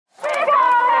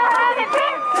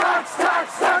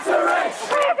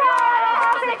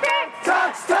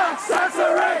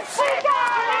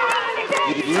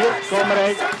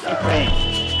comrades and friends,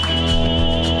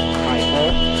 I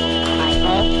hope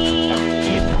that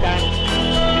this time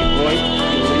the voice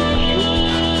will reach you.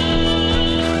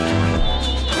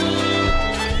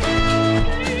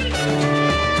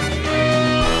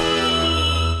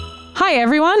 Hi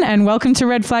everyone and welcome to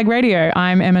Red Flag Radio.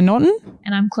 I'm Emma Norton.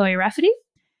 And I'm Chloe Rafferty.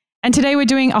 And today we're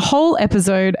doing a whole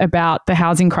episode about the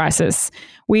housing crisis.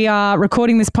 We are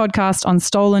recording this podcast on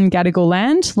stolen Gadigal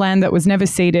land that was never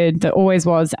ceded, that always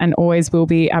was and always will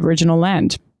be Aboriginal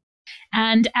land.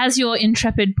 And as your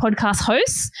intrepid podcast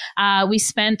hosts, we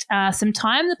spent some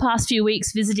time the past few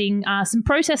weeks visiting some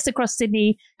protests across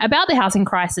Sydney about the housing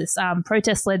crisis,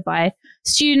 protests led by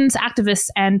students, activists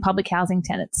and public housing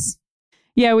tenants.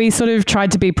 Yeah, we sort of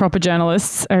tried to be proper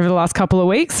journalists over the last couple of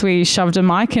weeks. We shoved a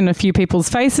mic in a few people's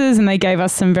faces and they gave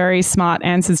us some very smart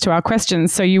answers to our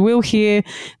questions. So you will hear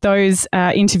those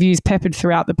interviews peppered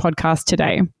throughout the podcast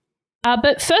today.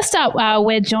 But first up,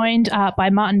 we're joined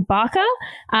by Martin Barker.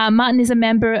 Martin is a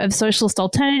member of Socialist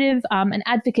Alternative, an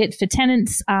advocate for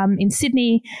tenants in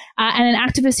Sydney, and an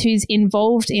activist who's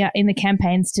involved in the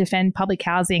campaigns to defend public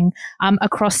housing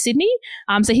across Sydney.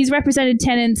 So he's represented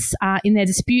tenants in their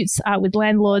disputes with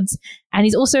landlords, and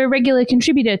he's also a regular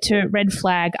contributor to Red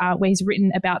Flag, where he's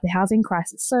written about the housing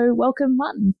crisis. So welcome,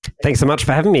 Martin. Thanks so much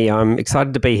for having me. I'm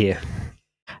excited to be here.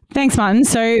 Thanks, Martin.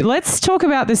 So let's talk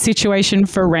about the situation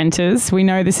for renters. We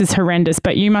know this is horrendous,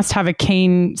 but you must have a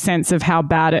keen sense of how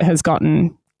bad it has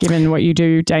gotten, given what you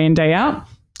do day in, day out.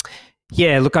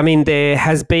 Yeah, look, I mean, there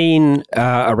has been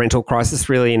a rental crisis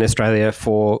really in Australia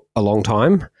for a long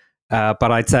time.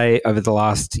 But I'd say over the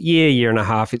last year and a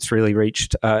half, it's really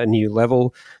reached a new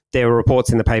level. There were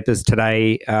reports in the papers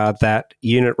today that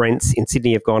unit rents in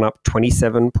Sydney have gone up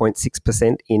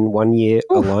 27.6% in 1 year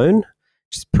alone.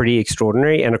 Which is pretty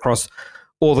extraordinary. And across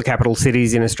all the capital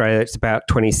cities in Australia, it's about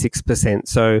 26%.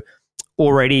 So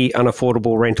already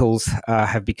unaffordable rentals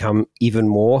have become even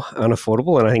more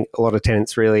unaffordable. And I think a lot of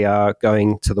tenants really are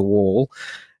going to the wall.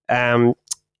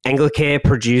 Anglicare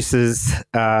produces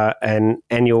an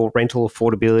annual rental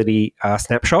affordability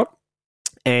snapshot.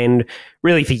 And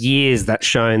really for years, that's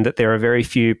shown that there are very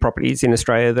few properties in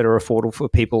Australia that are affordable for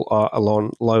people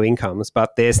on low incomes.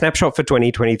 But their snapshot for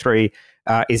 2023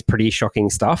 is pretty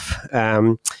shocking stuff.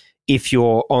 If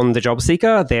you're on the job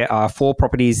seeker, there are 4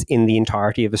 properties in the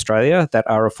entirety of Australia that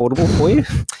are affordable for you.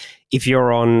 If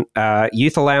you're on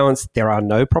youth allowance, there are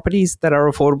no properties that are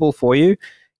affordable for you.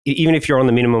 Even if you're on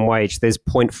the minimum wage, there's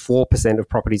 0.4% of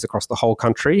properties across the whole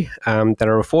country that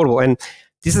are affordable. And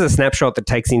this is a snapshot that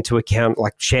takes into account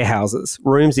like share houses,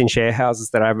 rooms in share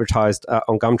houses that are advertised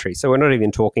on Gumtree. So we're not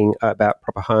even talking about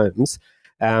proper homes.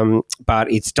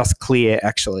 But it's just clear,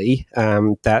 actually,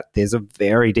 that there's a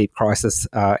very deep crisis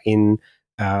in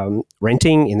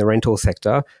renting, in the rental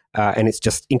sector, and it's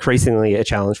just increasingly a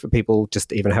challenge for people just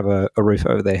to even have a roof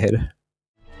over their head.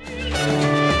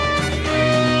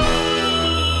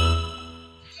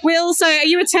 Will, so are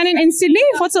you a tenant in Sydney?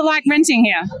 What's it like renting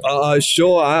here?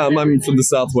 Sure I am. I'm from the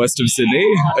southwest of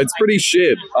Sydney. It's pretty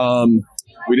shit.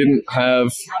 We didn't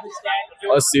have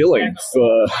a ceiling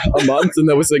for a month, and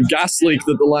there was a gas leak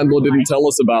that the landlord didn't tell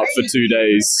us about for 2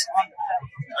 days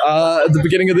at the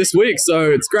beginning of this week, so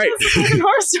it's great.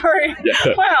 Horror story.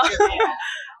 Yeah. Wow.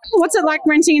 What's it like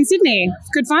renting in Sydney?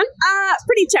 Good fun?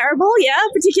 Pretty terrible, yeah,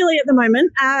 particularly at the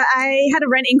moment. I had a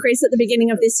rent increase at the beginning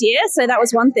of this year, so that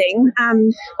was one thing.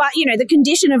 But, you know, the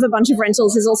condition of a bunch of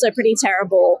rentals is also pretty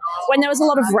terrible. When there was a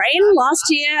lot of rain last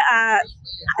year,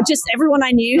 just everyone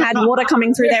I knew had water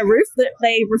coming through their roof that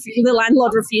the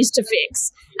landlord refused to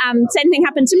fix. Same thing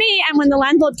happened to me, and when the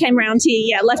landlord came around,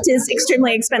 he left his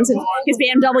extremely expensive, his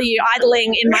BMW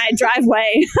idling in my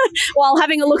driveway while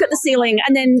having a look at the ceiling,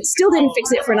 and then still didn't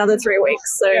fix it for another 3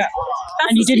 weeks. So,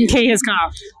 And you didn't key his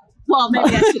car? Well,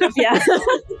 maybe I should have, yeah.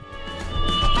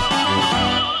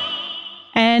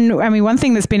 And I mean, one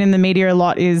thing that's been in the media a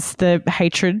lot is the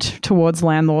hatred towards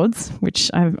landlords, which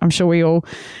I'm sure we all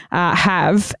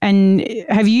have. And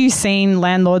have you seen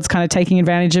landlords kind of taking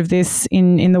advantage of this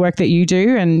in the work that you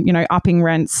do and, you know, upping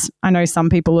rents? I know some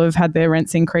people have had their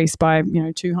rents increased by, you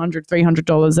know, $200,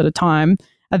 $300 at a time.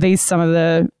 Are these some of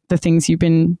the things you've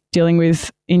been dealing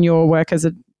with in your work as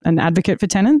an advocate for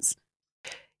tenants?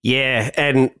 Yeah,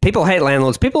 and people hate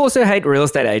landlords. People also hate real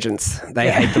estate agents. They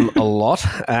hate them a lot,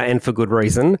 and for good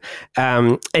reason.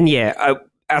 And yeah,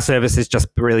 our service has just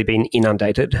really been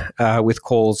inundated with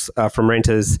calls from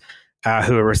renters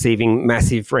who are receiving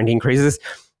massive rent increases.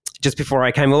 Just before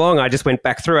I came along, I just went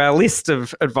back through our list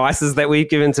of advices that we've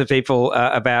given to people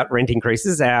about rent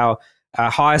increases. Our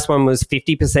highest one was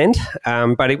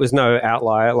 50%, but it was no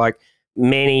outlier. Like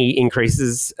many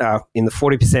increases in the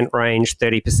 40% range,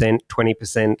 30%,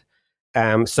 20%,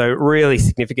 So really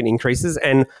significant increases,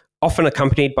 and often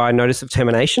accompanied by a notice of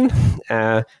termination.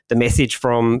 The message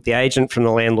from the agent, from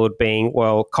the landlord being,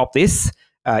 well, cop this,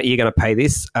 you're going to pay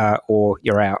this or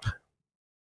you're out.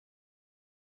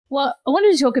 Well, I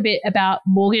wanted to talk a bit about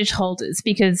mortgage holders,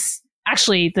 because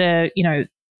actually the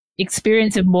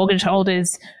experience of mortgage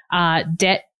holders,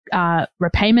 debt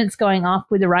repayments going up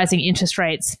with the rising interest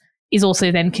rates is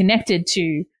also then connected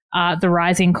to the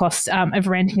rising cost of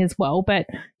renting as well. But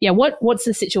yeah, what's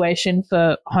the situation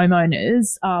for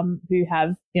homeowners who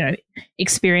have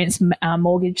experienced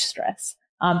mortgage stress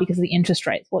because of the interest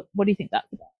rates? What do you think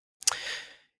that's about?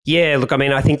 Yeah, look, I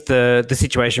mean, I think the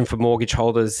situation for mortgage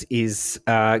holders is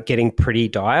getting pretty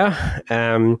dire.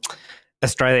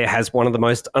 Australia has one of the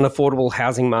most unaffordable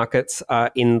housing markets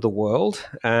in the world,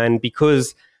 and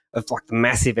because of like the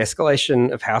massive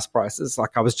escalation of house prices,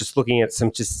 like I was just looking at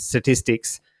some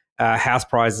statistics, average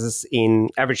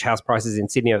house prices in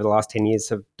Sydney over the last 10 years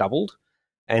have doubled.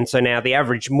 And so now the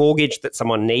average mortgage that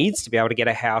someone needs to be able to get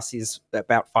a house is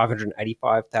about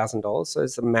 $585,000. So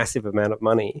it's a massive amount of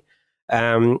money.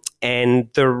 And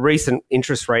the recent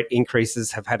interest rate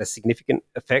increases have had a significant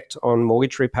effect on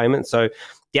mortgage repayment. So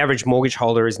the average mortgage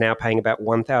holder is now paying about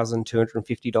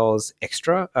 $1,250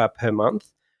 extra per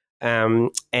month.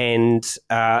 And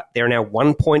there are now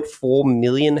 1.4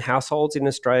 million households in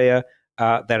Australia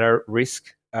that are at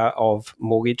risk of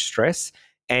mortgage stress.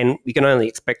 And we can only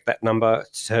expect that number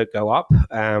to go up.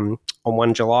 On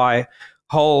 1 July, a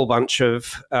whole bunch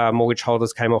of mortgage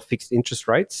holders came off fixed interest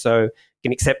rates. So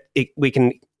we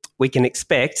can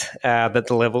expect that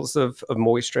the levels of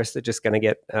mortgage stress are just going to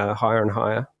get higher and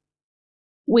higher.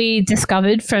 We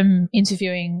discovered from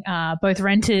interviewing both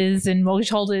renters and mortgage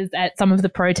holders at some of the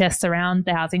protests around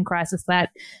the housing crisis that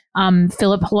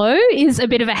Philip Lowe is a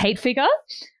bit of a hate figure.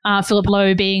 Philip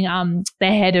Lowe being the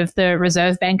head of the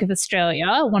Reserve Bank of Australia,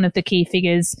 one of the key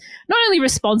figures, not only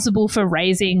responsible for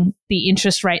raising the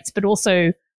interest rates, but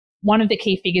also one of the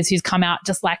key figures who's come out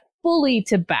just like fully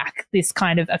to back this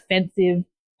kind of offensive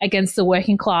against the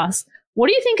working class. What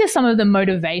do you think are some of the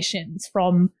motivations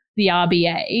from the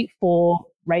RBA for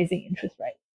raising interest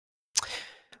rates?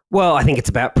 Well, I think it's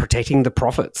about protecting the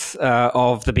profits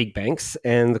of the big banks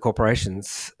and the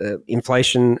corporations.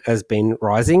 Inflation has been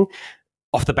rising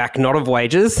off the back not of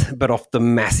wages, but off the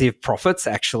massive profits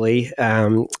actually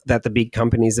that the big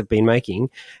companies have been making.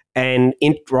 And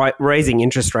raising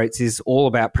interest rates is all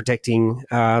about protecting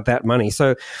that money.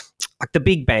 So like the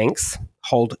big banks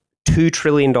hold $2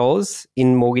 trillion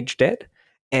in mortgage debt.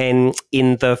 And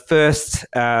in the first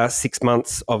 6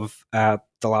 months of the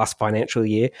last financial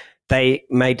year, they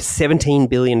made $17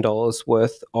 billion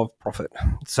worth of profit.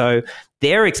 So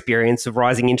their experience of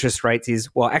rising interest rates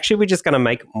is, well, actually, we're just going to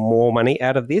make more money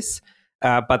out of this.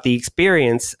 But the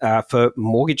experience for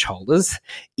mortgage holders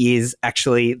is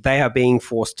actually they are being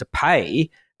forced to pay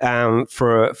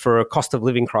for a cost of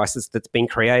living crisis that's been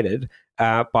created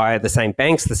by the same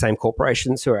banks, the same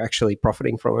corporations who are actually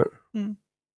profiting from it. Mm.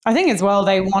 I think as well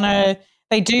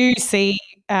they do see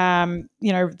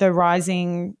the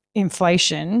rising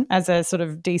inflation as a sort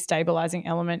of destabilizing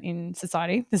element in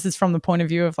society. This is from the point of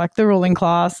view of like the ruling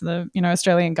class, the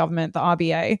Australian government, the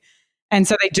RBA. And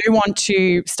so they do want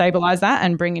to stabilize that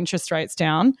and bring interest rates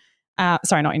down.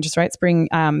 Bring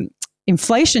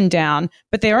inflation down.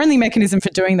 But their only mechanism for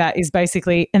doing that is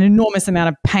basically an enormous amount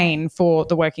of pain for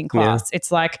the working class. Yeah.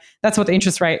 It's like that's what the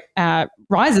interest rate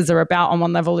rises are about on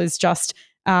one level, is just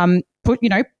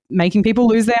making people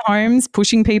lose their homes,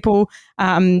 pushing people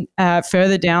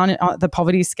further down the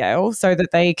poverty scale so that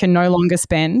they can no longer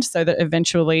spend, so that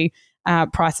eventually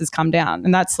prices come down.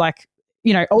 And that's like,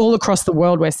 all across the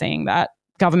world we're seeing that.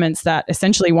 Governments that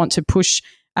essentially want to push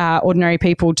ordinary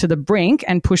people to the brink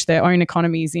and push their own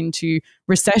economies into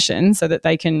recession so that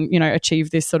they can,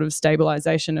 achieve this sort of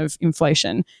stabilization of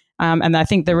inflation. And I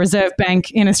think the Reserve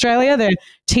Bank in Australia, they're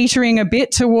teetering a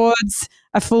bit towards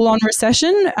a full-on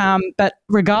recession. But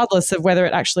regardless of whether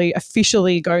it actually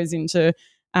officially goes into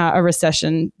a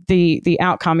recession, the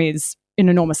outcome is an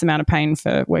enormous amount of pain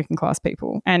for working class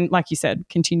people. And like you said,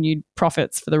 continued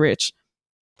profits for the rich.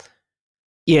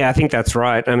 Yeah, I think that's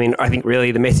right. I mean, I think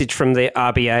really the message from the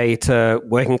RBA to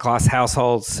working class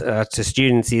households, to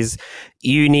students is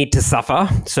you need to suffer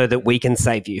so that we can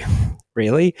save you,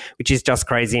 really, which is just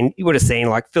crazy. And you would have seen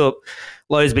like Philip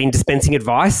Lowe's been dispensing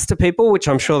advice to people, which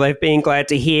I'm sure they've been glad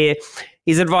to hear.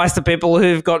 His advice to people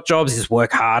who've got jobs is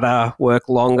work harder, work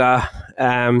longer.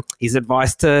 His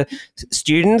advice to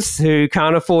students who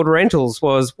can't afford rentals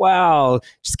was, wow,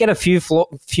 just get a few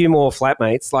more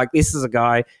flatmates. Like this is a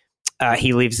guy...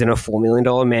 he lives in a $4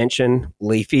 million mansion,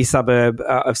 leafy suburb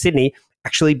of Sydney,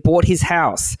 actually bought his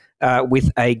house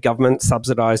with a government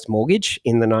subsidised mortgage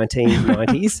in the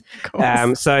 1990s.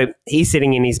 So he's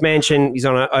sitting in his mansion, he's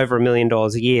on over $1 million a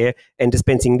year and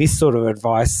dispensing this sort of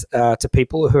advice to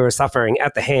people who are suffering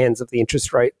at the hands of the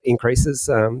interest rate increases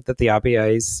that the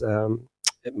RBA is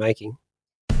making.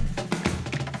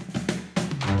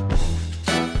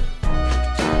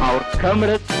 Our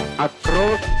comrades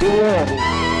across the world.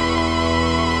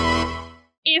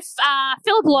 If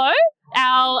Philip Lowe,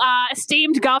 our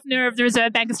esteemed governor of the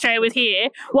Reserve Bank of Australia, was here,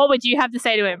 what would you have to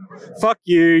say to him? Fuck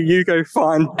you. You go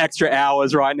find extra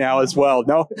hours right now as well.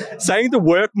 No, saying to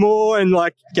work more and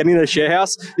like getting into a share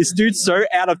house, this dude's so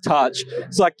out of touch.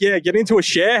 It's like, yeah, get into a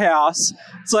share house.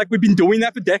 It's like we've been doing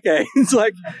that for decades. It's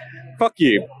like, fuck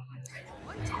you.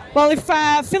 Well, if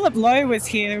Philip Lowe was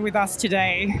here with us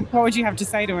today, what would you have to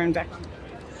say to him, Declan?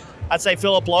 I'd say,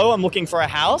 Philip Lowe, I'm looking for a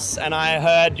house, and I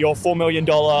heard your $4 million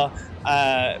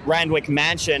Randwick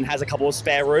mansion has a couple of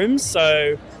spare rooms,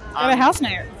 so... Got a house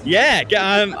now? Yeah,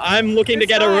 I'm looking to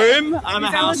get a room. I'm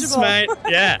a housemate.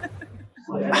 Yeah.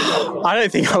 I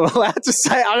don't think I'm allowed to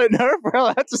say. I don't know if we're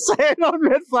allowed to say it on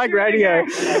Red Flag Radio.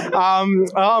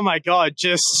 Oh my God,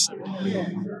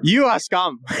 you are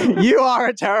scum. You are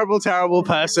a terrible, terrible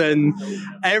person.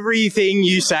 Everything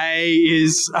you say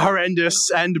is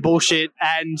horrendous and bullshit.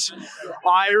 And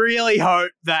I really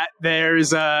hope that there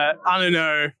is I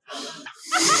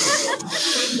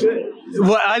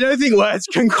don't think words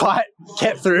can quite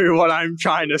get through what I'm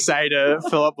trying to say to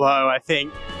Philip Lowe, I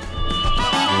think.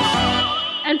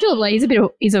 And Philip Lowe,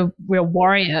 he's a real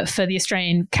warrior for the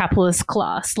Australian capitalist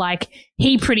class. Like,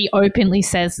 he pretty openly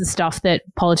says the stuff that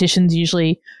politicians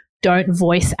usually don't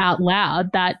voice out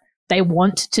loud, that they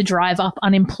want to drive up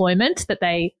unemployment, that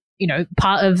they,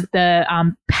 part of the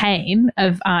pain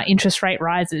of interest rate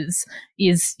rises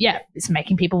is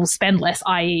making people spend less,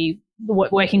 i.e.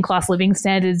 working class living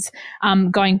standards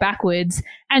going backwards,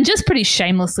 and just pretty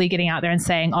shamelessly getting out there and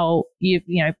saying, oh, you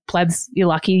plebs, you're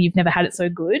lucky, you've never had it so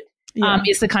good.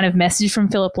 Is the kind of message from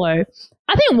Philip Lowe.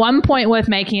 I think one point worth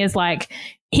making is, like,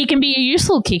 he can be a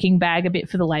useful kicking bag a bit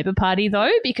for the Labor Party, though,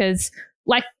 because,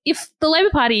 like, if the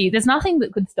Labor Party, there's nothing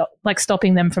that could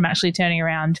stopping them from actually turning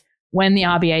around when the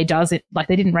RBA does it. Like,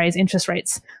 they didn't raise interest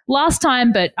rates last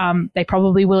time, but they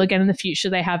probably will again in the future.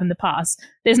 They have in the past.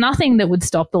 There's nothing that would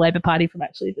stop the Labor Party from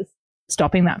actually just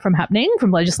stopping that from happening,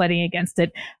 from legislating against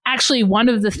it. Actually, one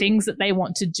of the things that they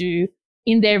want to do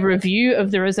in their review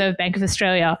of the Reserve Bank of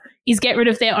Australia is get rid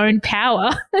of their own power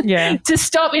to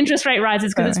stop interest rate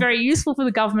rises, because it's very useful for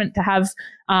the government to have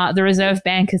the Reserve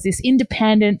Bank as this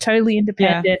totally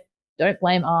independent. Yeah. Don't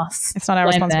blame us. It's not our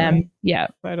responsibility. Yeah.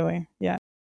 Totally. Yeah.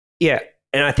 Yeah.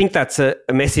 And I think that's a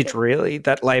message really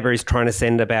that Labor is trying to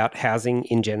send about housing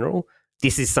in general.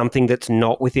 This is something that's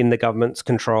not within the government's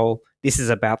control. This is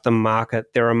about the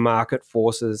market. There are market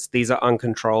forces. These are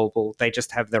uncontrollable. They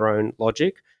just have their own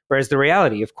logic. Whereas the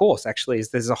reality, of course, actually is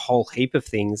there's a whole heap of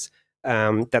things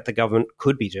that the government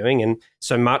could be doing. And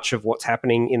so much of what's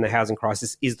happening in the housing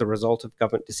crisis is the result of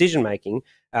government decision-making.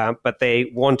 But they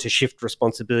want to shift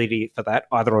responsibility for that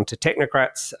either onto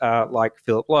technocrats like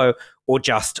Philip Lowe or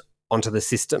just onto the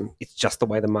system. It's just the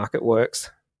way the market works.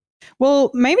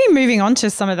 Well, maybe moving on to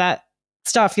some of that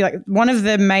stuff, like one of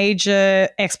the major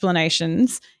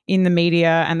explanations in the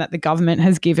media and that the government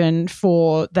has given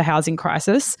for the housing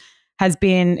crisis has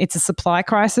been it's a supply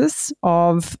crisis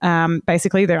of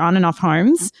basically there aren't enough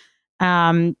homes.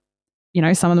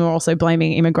 Some of them are also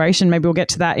blaming immigration. Maybe we'll get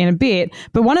to that in a bit.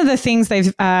 But one of the things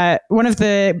one of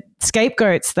the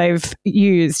scapegoats they've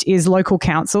used is local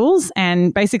councils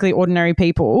and basically ordinary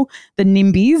people, the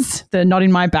NIMBYs, the not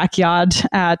in my backyard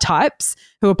types,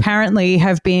 who apparently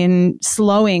have been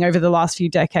slowing over the last few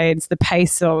decades the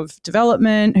pace of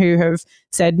development, who have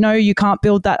said, no, you can't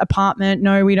build that apartment.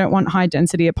 No, we don't want high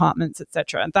density apartments,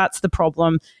 etc. And that's the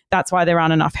problem. That's why there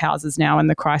aren't enough houses now and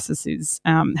the crisis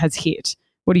has hit.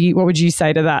 What would you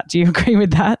say to that? Do you agree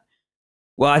with that?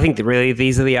 Well, I think that really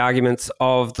these are the arguments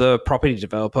of the property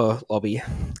developer lobby.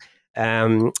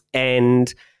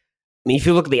 And if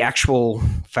you look at the actual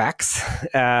facts,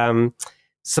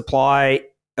 supply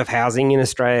of housing in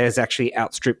Australia has actually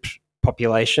outstripped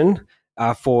population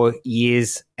for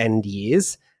years and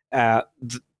years.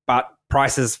 But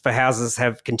prices for houses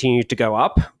have continued to go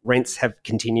up. Rents have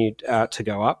continued to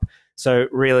go up. So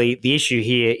really the issue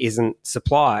here isn't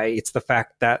supply. It's the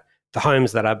fact that the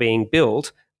homes that are being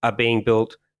built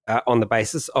on the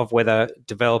basis of whether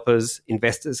developers,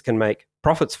 investors can make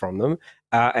profits from them,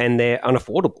 and they're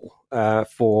unaffordable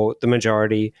for the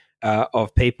majority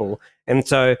of people. And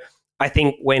so I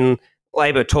think when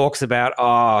Labor talks about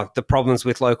the problems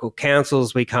with local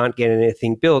councils, we can't get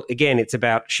anything built, again, it's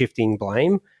about shifting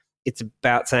blame. It's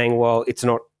about saying, well, it's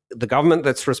not the government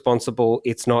that's responsible.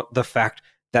 It's not the fact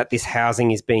that this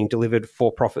housing is being delivered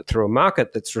for profit through a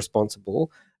market that's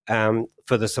responsible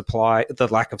for the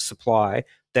lack of supply,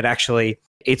 that actually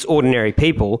it's ordinary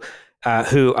people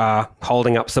who are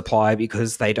holding up supply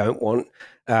because they don't want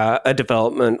a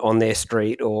development on their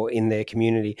street or in their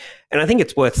community. And I think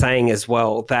it's worth saying as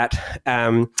well that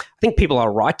I think people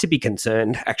are right to be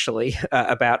concerned, actually,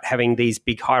 about having these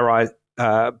big high-rise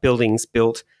buildings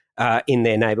built in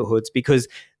their neighbourhoods, because,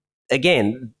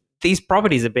 again, these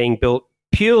properties are being built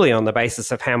purely on the basis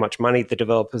of how much money the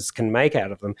developers can make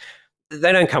out of them.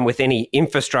 They don't come with any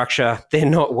infrastructure. They're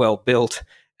not well built.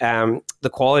 The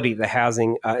quality of the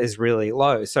housing is really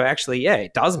low. So actually,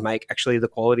 it does make actually the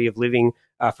quality of living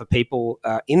for people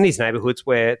in these neighbourhoods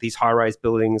where these high-rise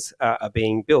buildings are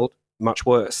being built much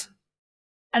worse.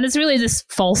 And it's really this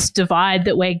false divide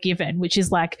that we're given, which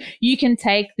is like, you can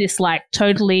take this like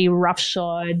totally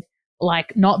roughshod,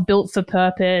 like not built for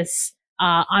purpose,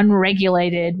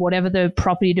 unregulated, whatever the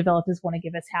property developers want to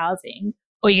give us housing,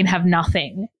 or you can have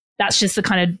nothing. That's just the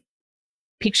kind of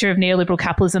picture of neoliberal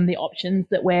capitalism, the options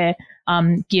that we're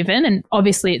given. And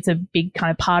obviously it's a big kind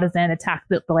of partisan attack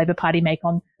that the Labor Party make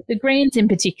on the Greens in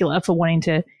particular for wanting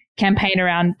to campaign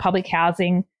around public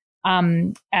housing,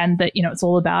 and that, it's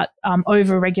all about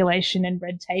over-regulation and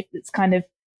red tape that's kind of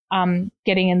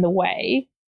getting in the way.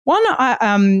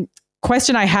 One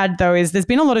question I had, though, is there's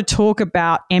been a lot of talk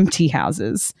about empty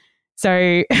houses.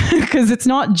 So, because it's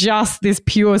not just this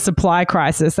pure supply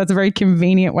crisis. That's a very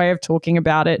convenient way of talking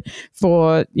about it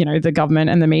for, the government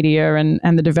and the media and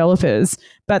the developers.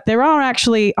 But there are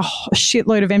actually a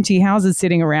shitload of empty houses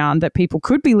sitting around that people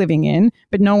could be living in,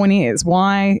 but no one is.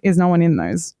 Why is no one in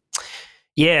those?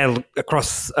 Yeah,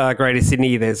 across Greater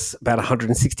Sydney, there's about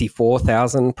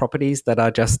 164,000 properties that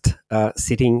are just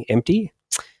sitting empty.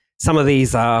 Some of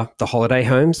these are the holiday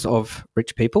homes of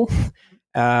rich people.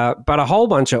 But a whole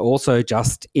bunch are also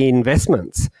just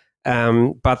investments.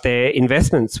 But they're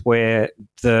investments where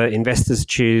the investors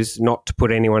choose not to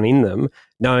put anyone in them,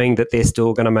 knowing that they're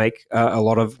still going to make a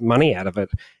lot of money out of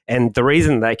it. And the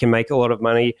reason they can make a lot of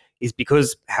money is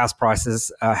because house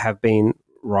prices have been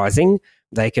rising.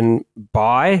 They can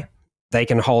buy, they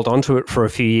can hold on to it for a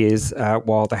few years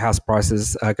while the house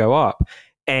prices go up.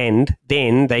 And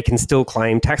then they can still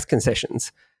claim tax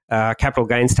concessions. Capital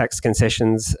gains tax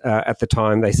concessions at the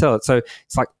time they sell it. So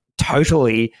it's like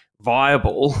totally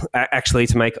viable actually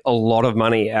to make a lot of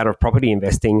money out of property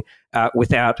investing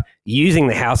without using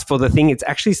the house for the thing it's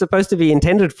actually supposed to be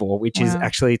intended for, which is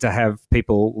actually to have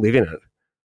people live in it.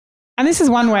 And this is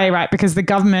one way, right, because the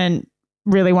government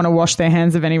really want to wash their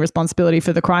hands of any responsibility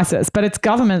for the crisis, but it's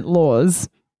government laws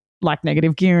like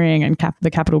negative gearing and the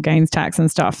capital gains tax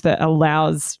and stuff that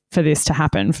allows for this to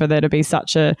happen, for there to be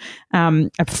such a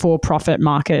for-profit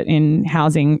market in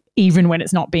housing, even when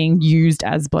it's not being used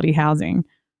as bloody housing.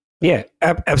 Yeah,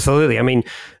 absolutely. I mean,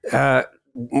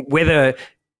 whether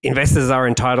investors are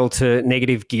entitled to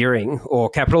negative gearing or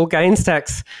capital gains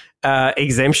tax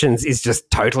exemptions is just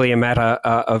totally a matter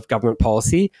of government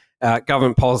policy.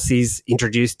 Government policies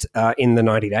introduced in the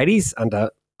 1980s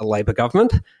under a Labor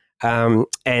government,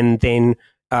 and then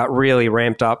really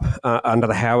ramped up under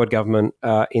the Howard government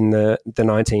in the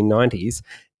 1990s.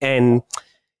 And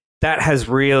that has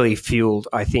really fueled,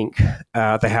 I think,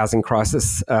 the housing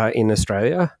crisis in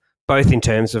Australia, both in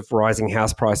terms of rising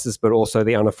house prices, but also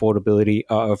the unaffordability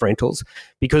of rentals.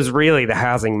 Because really the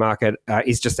housing market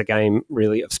is just a game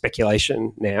really of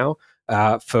speculation now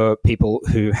for people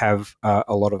who have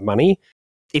a lot of money.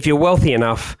 If you're wealthy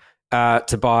enough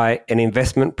to buy an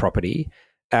investment property,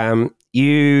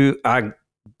 you are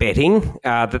betting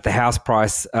that the house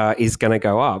price is going to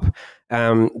go up.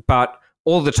 But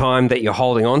all the time that you're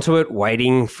holding onto it,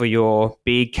 waiting for your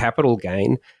big capital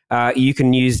gain, you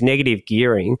can use negative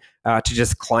gearing to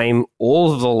just claim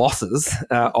all of the losses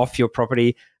off your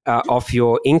property, off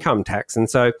your income tax. And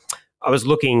so I was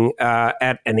looking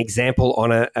at an example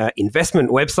on an investment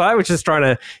website, which is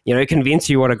trying to, convince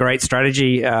you what a great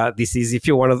strategy this is if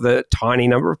you're one of the tiny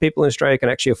number of people in Australia who can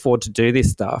actually afford to do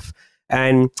this stuff.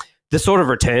 And the sort of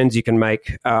returns you can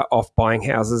make off buying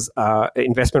houses,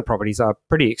 investment properties, are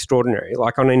pretty extraordinary.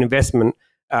 Like on an investment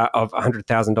of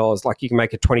 $100,000, like you can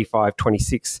make a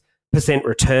 26%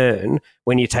 return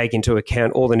when you take into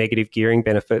account all the negative gearing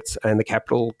benefits and the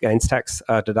capital gains tax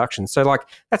deductions. So like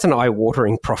that's an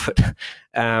eye-watering profit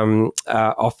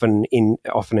often in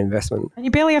investment. And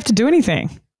you barely have to do anything.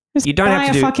 Just you don't buy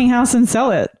have to a fucking house and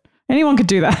sell it. Anyone could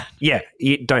do that. Yeah,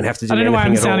 you don't have to do anything. I don't know why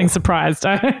I'm sounding all. surprised.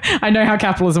 I know how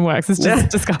capitalism works. It's just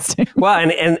disgusting. Well,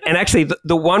 and actually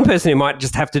the one person who might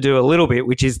just have to do a little bit,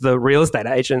 which is the real estate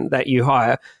agent that you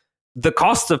hire, the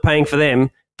cost of paying for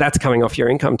them that's coming off your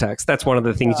income tax. That's one of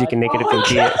the things you can negatively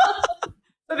gear.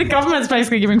 So the government's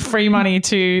basically giving free money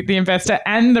to the investor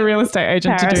and the real estate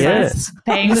agent to do this.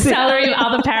 Paying the salary of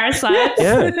other parasites.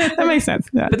 Yeah. That makes sense.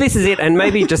 Yeah. But this is it. And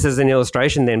maybe just as an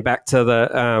illustration then back to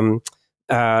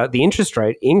the interest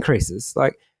rate increases.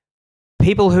 Like,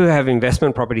 people who have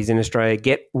investment properties in Australia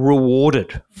get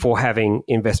rewarded for having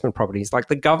investment properties. Like,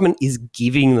 the government is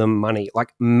giving them money,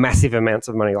 like massive amounts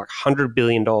of money, like $100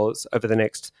 billion over the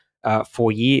next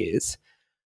 4 years.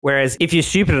 Whereas if you're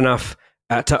stupid enough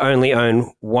to only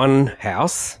own one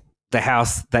house, the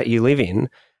house that you live in,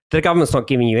 the government's not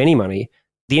giving you any money.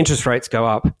 The interest rates go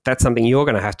up. That's something you're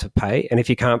going to have to pay. And if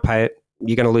you can't pay it,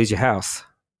 you're going to lose your house.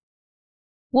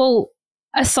 Well,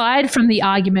 aside from the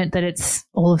argument that it's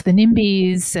all of the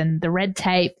NIMBYs and the red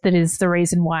tape that is the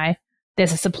reason why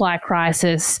there's a supply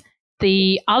crisis,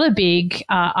 the other big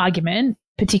argument,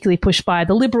 particularly pushed by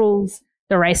the Liberals,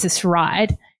 the racist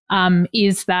right,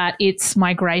 is that it's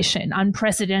migration.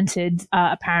 Unprecedented,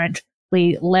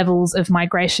 apparently, levels of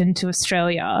migration to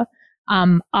Australia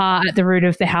are at the root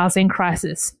of the housing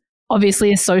crisis.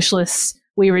 Obviously, as socialists,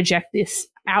 we reject this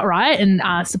outright and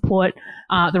support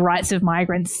the rights of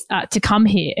migrants to come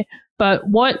here. But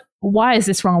why is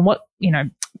this wrong?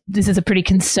 This is a pretty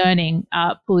concerning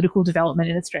political development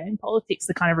in Australian politics,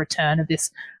 the kind of return of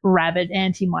this rabid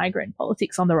anti-migrant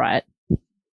politics on the right.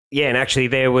 Yeah, and actually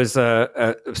there was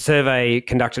a survey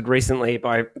conducted recently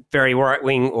by a very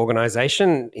right-wing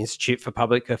organisation, Institute for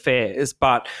Public Affairs,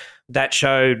 but that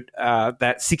showed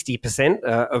that 60%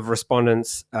 of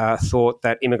respondents thought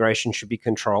that immigration should be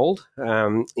controlled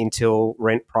until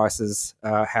rent prices,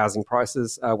 housing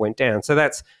prices went down. So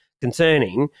that's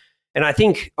concerning. And I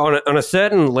think on a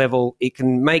certain level, it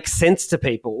can make sense to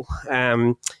people.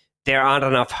 There aren't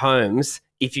enough homes.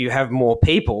 If you have more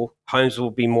people, homes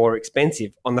will be more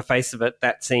expensive. On the face of it,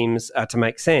 that seems to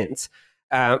make sense.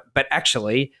 But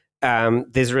actually,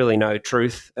 there's really no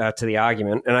truth to the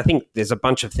argument. And I think there's a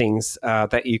bunch of things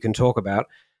that you can talk about.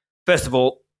 First of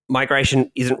all, migration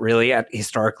isn't really at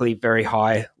historically very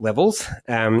high levels.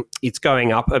 It's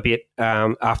going up a bit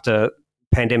after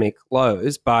pandemic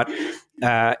lows, but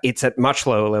it's at much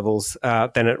lower levels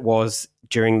than it was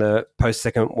during the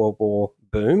post-Second World War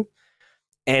boom.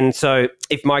 And so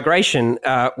if migration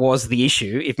was the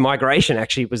issue, if migration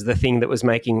actually was the thing that was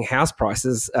making house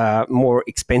prices more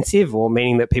expensive or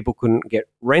meaning that people couldn't get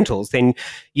rentals, then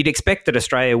you'd expect that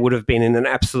Australia would have been in an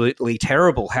absolutely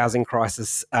terrible housing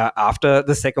crisis after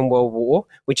the Second World War,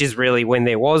 which is really when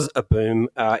there was a boom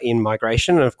in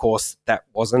migration. And of course, that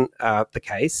wasn't the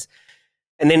case.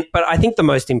 But I think the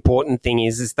most important thing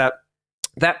is that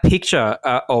picture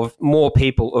of more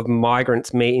people, of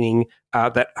migrants, meaning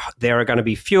that there are going to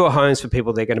be fewer homes for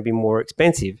people, they're going to be more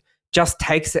expensive, just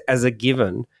takes it as a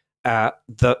given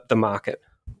the market.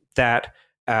 That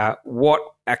what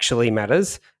actually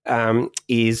matters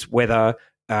is whether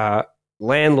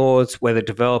landlords, whether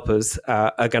developers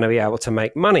are going to be able to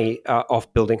make money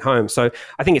off building homes. So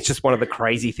I think it's just one of the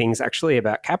crazy things actually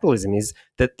about capitalism is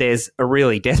that there's a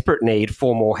really desperate need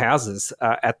for more houses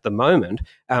at the moment,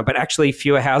 but actually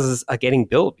fewer houses are getting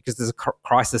built because there's a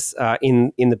crisis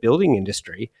in the building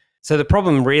industry. So the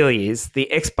problem really is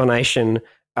the explanation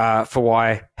for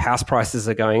why house prices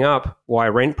are going up, why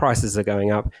rent prices are going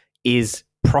up, is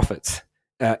profits.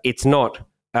 It's not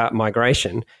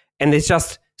migration. And there's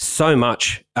just so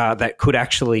much that could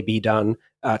actually be done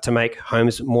to make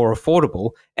homes more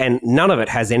affordable, and none of it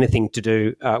has anything to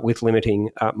do with limiting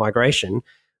migration.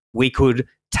 We could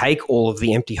take all of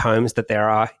the empty homes that there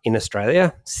are in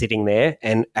Australia sitting there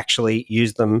and actually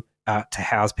use them to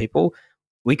house people.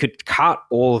 We could cut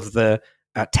all of the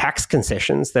tax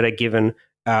concessions that are given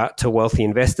to wealthy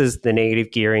investors, the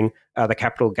negative gearing, the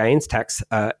capital gains tax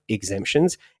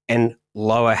exemptions, and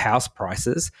lower house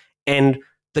prices. And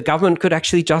the government could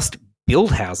actually just build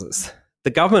houses. The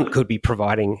government could be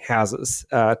providing houses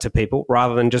to people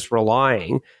rather than just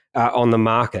relying on the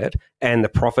market and the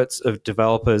profits of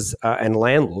developers and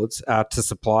landlords to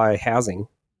supply housing.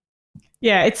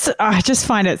 Yeah, I just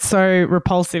find it so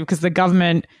repulsive because the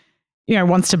government,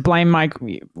 wants to blame not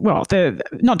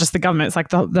just the government, it's like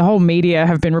the whole media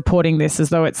have been reporting this as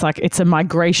though it's like it's a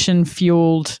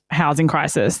migration-fueled housing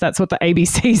crisis. That's what the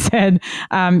ABC said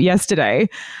yesterday.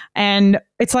 And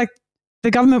it's like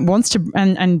the government wants to,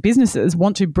 and businesses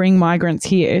want to bring migrants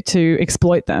here to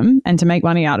exploit them and to make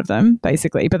money out of them,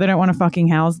 basically, but they don't want to fucking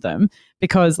house them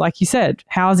because, like you said,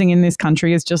 housing in this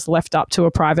country is just left up to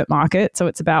a private market. So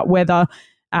it's about whether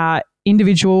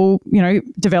individual,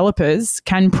 developers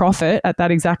can profit at that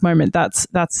exact moment. That's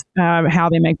how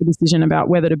they make the decision about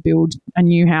whether to build a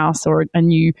new house or a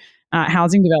new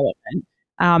housing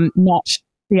development. Not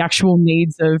the actual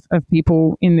needs of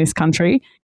people in this country.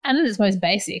 And at its most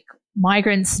basic,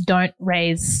 migrants don't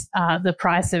raise the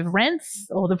price of rents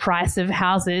or the price of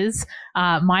houses.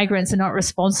 Migrants are not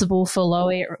responsible for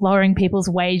lowering people's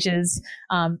wages.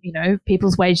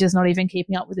 People's wages not even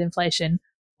keeping up with inflation.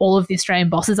 All of the Australian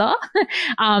bosses are.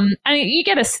 And you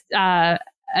get a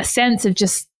sense of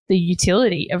just the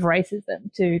utility of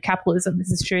racism to capitalism.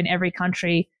 This is true in every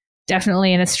country,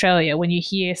 definitely in Australia. When you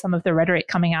hear some of the rhetoric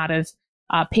coming out of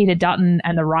Peter Dutton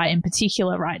and the right in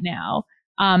particular right now,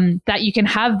 that you can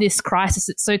have this crisis.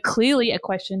 It's so clearly a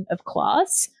question of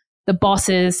class. The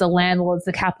bosses, the landlords,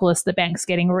 the capitalists, the banks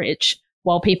getting rich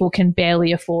while people can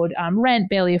barely afford rent,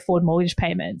 barely afford mortgage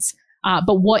payments.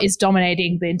 But what is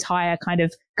dominating the entire kind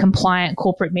of compliant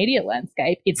corporate media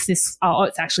landscape? It's this,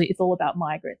 it's all about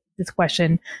migrants. This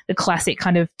question, the classic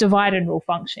kind of divide and rule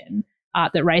function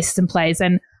that racism plays.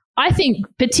 And I think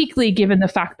particularly given the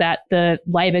fact that the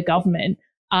Labor government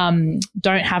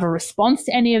don't have a response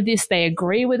to any of this, they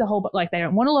agree with the whole, they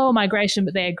don't want to lower migration,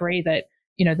 but they agree that,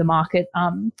 the market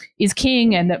is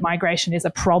king and that migration is a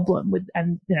problem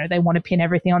and they want to pin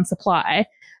everything on supply,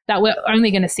 that we're only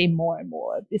going to see more and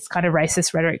more of this kind of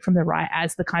racist rhetoric from the right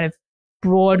as the kind of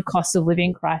broad cost of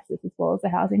living crisis as well as the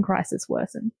housing crisis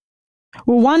worsen.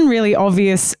 Well, one really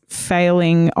obvious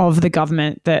failing of the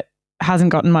government that hasn't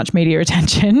gotten much media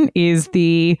attention is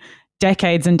the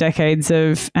decades and decades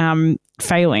of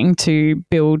failing to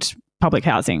build public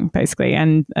housing, basically.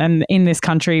 And in this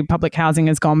country, public housing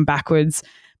has gone backwards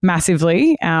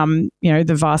massively.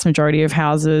 The vast majority of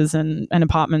houses and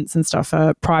apartments and stuff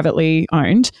are privately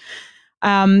owned.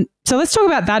 So let's talk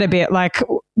about that a bit. Like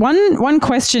one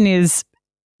question is,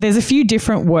 there's a few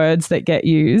different words that get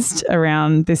used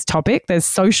around this topic. There's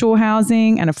social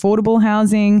housing and affordable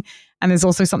housing, and there's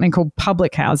also something called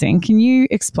public housing. Can you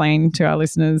explain to our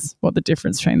listeners what the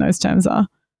difference between those terms are?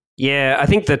 Yeah, I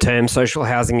think the term social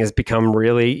housing has become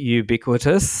really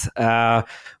ubiquitous,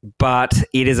 but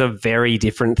it is a very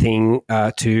different thing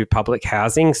to public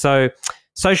housing. So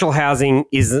social housing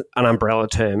is an umbrella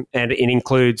term, and it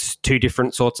includes two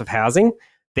different sorts of housing.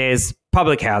 There's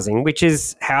public housing, which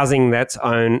is housing that's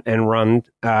owned and run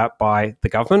by the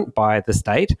government, by the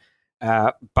state.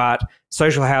 But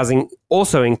social housing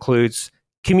also includes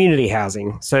community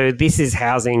housing. So this is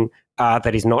housing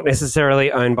that is not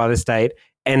necessarily owned by the state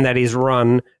and that is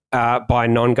run by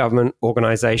non-government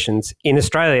organisations. In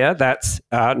Australia, that's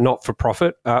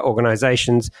not-for-profit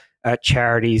organisations,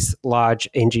 charities, large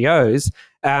NGOs.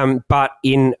 But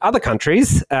in other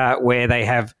countries where they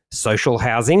have social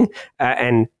housing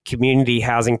and community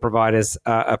housing providers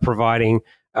are providing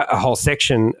a whole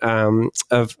section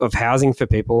of housing for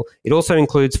people, it also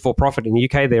includes for-profit. In the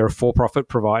UK, there are for-profit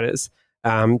providers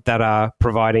that are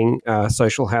providing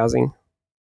social housing.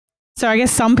 So I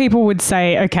guess some people would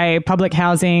say, okay, public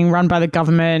housing run by the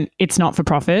government, it's not for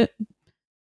profit.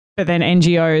 But then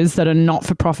NGOs that are not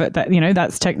for profit, that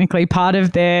that's technically part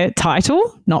of their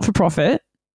title, not for profit.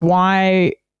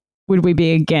 Why would we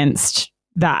be against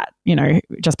that,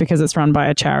 just because it's run by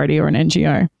a charity or an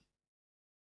NGO?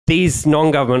 These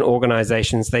non-government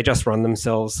organisations, they just run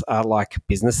themselves like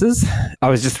businesses. I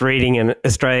was just reading an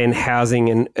Australian Housing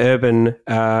and Urban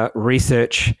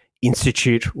Research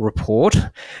Institute report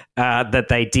that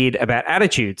they did about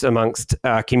attitudes amongst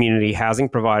community housing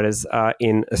providers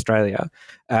in Australia.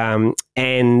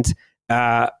 And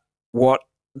what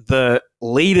the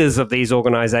leaders of these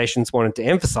organisations wanted to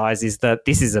emphasise is that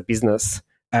this is a business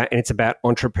and it's about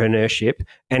entrepreneurship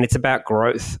and it's about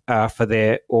growth for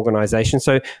their organisation.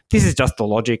 So this is just the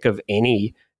logic of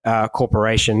any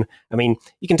corporation. I mean,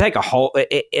 you can take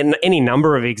any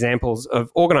number of examples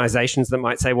of organizations that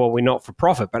might say, well, we're not for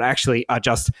profit, but actually are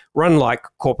just run like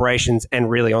corporations and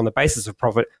really on the basis of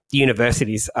profit. The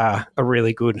universities are a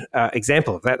really good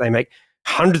example of that. They make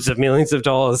hundreds of millions of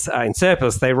dollars in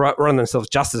surplus. They run themselves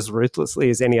just as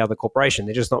ruthlessly as any other corporation.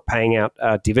 They're just not paying out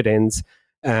dividends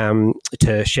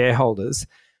to shareholders.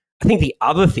 I think the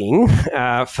other thing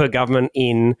for government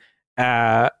in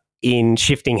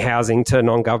shifting housing to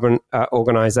non-government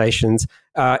organisations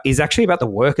is actually about the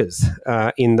workers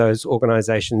in those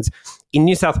organisations. In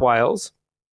New South Wales,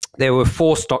 there were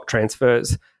 4 stock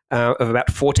transfers of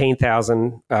about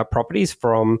 14,000 properties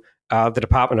from the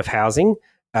Department of Housing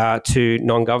to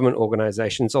non-government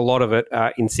organisations, a lot of it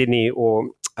in Sydney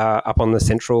or up on the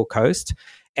Central Coast.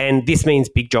 And this means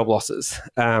big job losses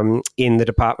in the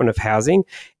Department of Housing.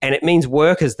 And it means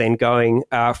workers then going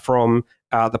from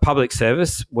the public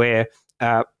service where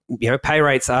pay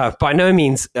rates are by no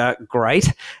means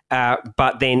great,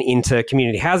 but then into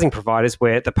community housing providers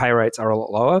where the pay rates are a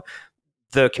lot lower.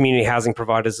 the community housing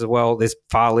providers as well, there's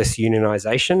far less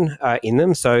unionisation in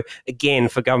them. So again,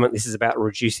 for government, this is about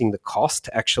reducing the cost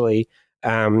actually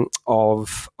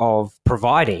of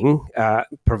providing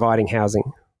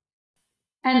housing.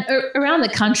 And around the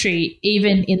country,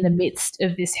 even in the midst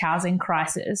of this housing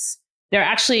crisis, there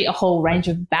are actually a whole range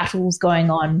of battles going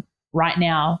on right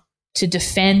now to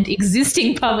defend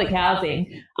existing public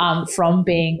housing from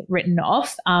being written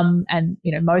off. And,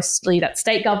 mostly that's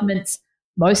state governments.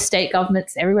 Most state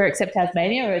governments everywhere except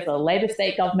Tasmania is a Labor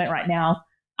state government right now.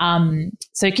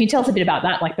 So can you tell us a bit about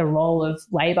that, like the role of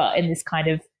Labor in this kind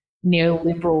of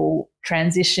neoliberal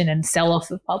transition and sell-off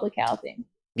of public housing?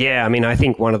 Yeah, I mean, I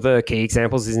think one of the key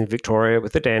examples is in Victoria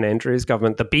with the Dan Andrews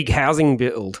government, the big housing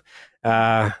build,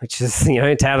 which is,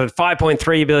 touted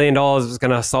 $5.3 billion was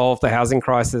going to solve the housing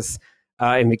crisis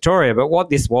in Victoria. But what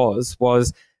this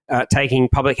was taking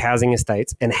public housing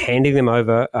estates and handing them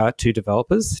over to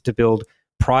developers to build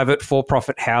private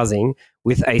for-profit housing,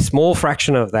 with a small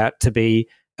fraction of that to be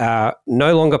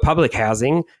no longer public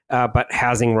housing, but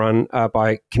housing run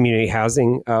by community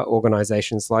housing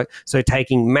organisations. So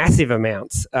taking massive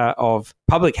amounts of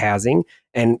public housing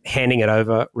and handing it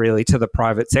over really to the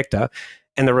private sector.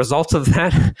 And the result of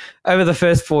that, over the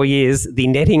first 4 years, the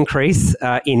net increase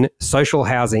in social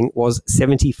housing was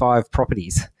 75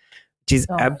 properties, which is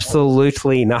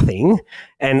absolutely nothing.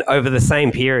 And over the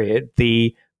same period,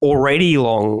 the already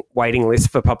long waiting list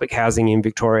for public housing in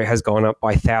Victoria has gone up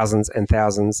by thousands and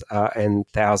thousands and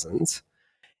thousands.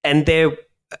 And there,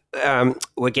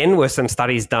 again, were some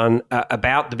studies done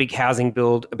about the big housing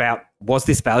build, about was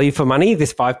this value for money,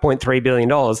 this $5.3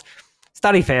 billion.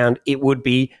 Study found it would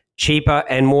be cheaper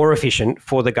and more efficient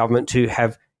for the government to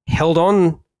have held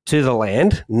on to the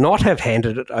land, not have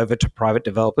handed it over to private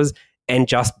developers, and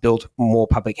just built more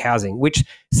public housing, which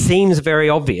seems very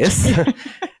obvious,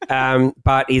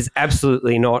 but is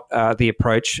absolutely not the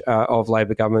approach of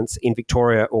Labor governments in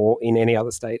Victoria or in any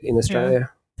other state in Australia. Yeah.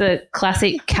 The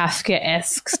classic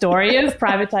Kafkaesque story of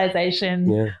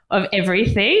privatisation of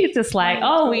everything. It's just like,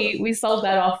 we sold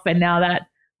that off, and now that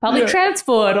public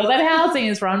transport or that housing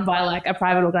is run by like a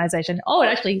private organisation.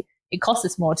 It costs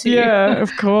us more too. Yeah,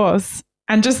 of course.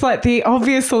 And just like the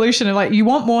obvious solution of like, you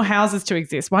want more houses to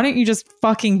exist. Why don't you just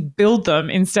fucking build them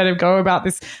instead of go about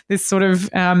this sort of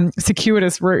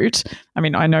circuitous route? I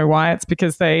mean, I know why. It's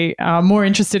because they are more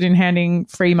interested in handing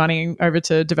free money over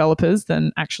to developers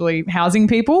than actually housing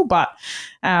people. But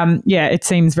it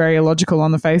seems very illogical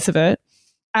on the face of it.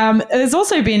 There's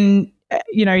also been,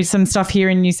 some stuff here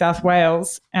in New South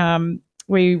Wales.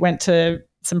 We went to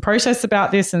some protests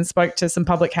about this and spoke to some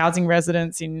public housing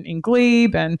residents in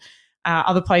Glebe and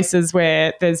other places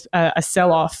where there's a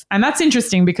sell-off. And that's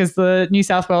interesting because the New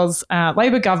South Wales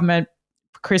Labor government,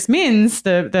 Chris Minns,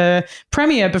 the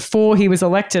Premier, before he was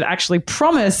elected, actually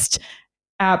promised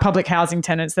public housing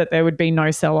tenants that there would be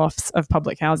no sell-offs of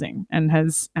public housing, and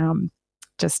has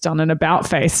just done an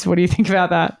about-face. What do you think about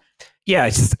that? Yeah,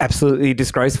 it's just absolutely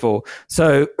disgraceful.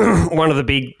 So one of the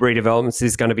big redevelopments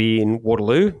is going to be in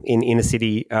Waterloo in inner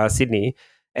city Sydney.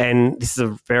 And this is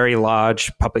a very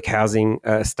large public housing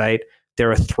estate. There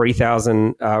are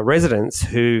 3,000 residents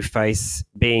who face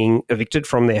being evicted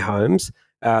from their homes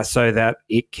so that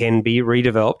it can be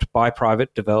redeveloped by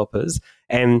private developers.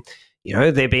 And,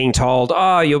 they're being told,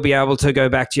 you'll be able to go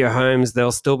back to your homes.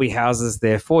 There'll still be houses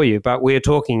there for you. But we're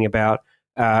talking about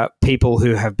people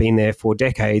who have been there for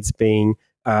decades being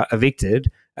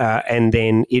evicted. And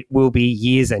then it will be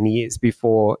years and years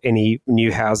before any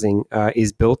new housing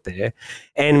is built there.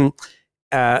 And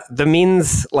the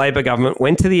Minns Labor government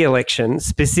went to the election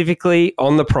specifically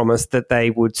on the promise that they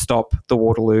would stop the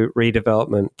Waterloo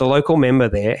redevelopment. The local member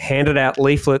there handed out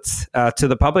leaflets to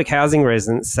the public housing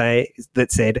residents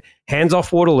that said, hands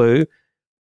off Waterloo,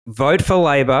 vote for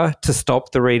Labor to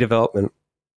stop the redevelopment.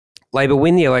 Labor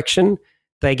win the election,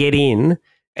 they get in,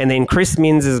 and then Chris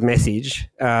Minns' message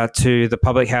to the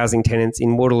public housing tenants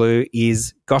in Waterloo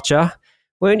is, gotcha.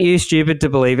 Weren't you stupid to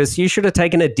believe us? You should have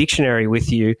taken a dictionary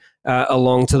with you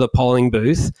along to the polling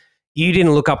booth. You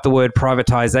didn't look up the word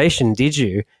privatisation, did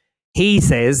you? He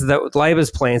says that Labor's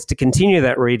plans to continue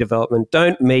that redevelopment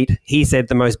don't meet, he said,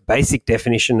 the most basic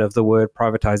definition of the word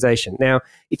privatisation. Now,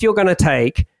 if you're going to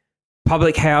take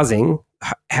public housing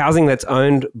that's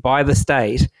owned by the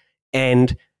state,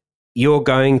 and you're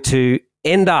going to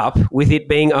end up with it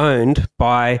being owned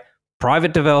by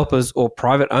private developers or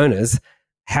private owners,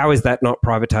 how is that not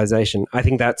privatisation? I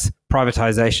think that's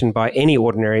privatisation by any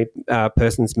ordinary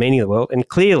person's meaning of the world. And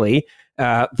clearly,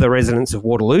 the residents of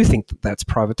Waterloo think that that's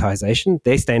privatisation.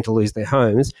 They stand to lose their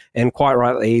homes, and quite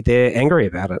rightly, they're angry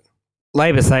about it.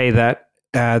 Labor say that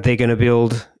they're going to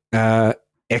build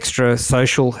extra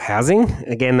social housing,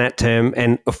 again, that term,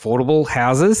 and affordable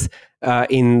houses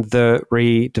in the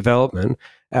redevelopment.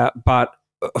 But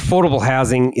affordable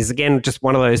housing is, again, just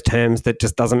one of those terms that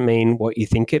just doesn't mean what you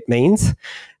think it means.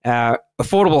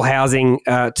 Affordable housing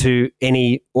to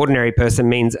any ordinary person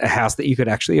means a house that you could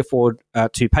actually afford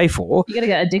to pay for. You got to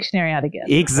get a dictionary out again.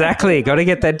 Exactly. Got to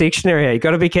get that dictionary out. You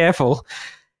got to be careful.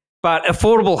 But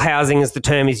affordable housing, as the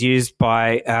term is used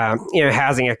by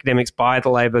housing academics by the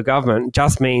Labor government,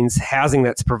 just means housing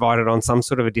that's provided on some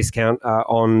sort of a discount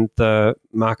on the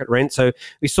market rent. So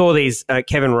we saw these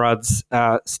Kevin Rudd's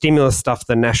stimulus stuff,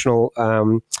 the National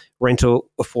Rental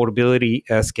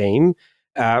Affordability Scheme.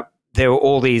 There were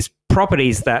all these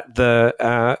properties that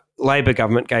the Labor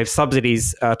government gave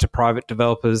subsidies to private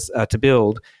developers to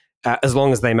build as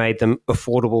long as they made them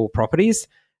affordable properties.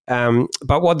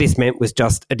 But what this meant was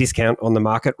just a discount on the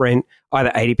market rent, either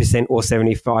 80% or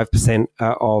 75%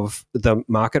 of the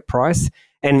market price.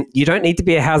 And you don't need to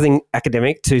be a housing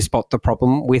academic to spot the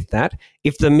problem with that.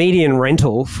 If the median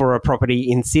rental for a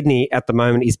property in Sydney at the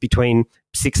moment is between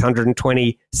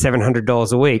 $620,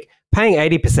 $700 a week, paying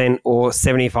 80% or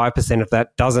 75% of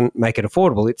that doesn't make it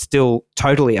affordable. It's still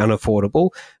totally unaffordable.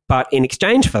 But in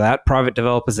exchange for that, private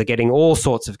developers are getting all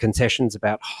sorts of concessions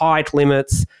about height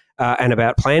limits, and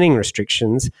about planning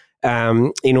restrictions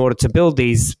in order to build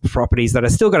these properties that are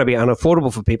still going to be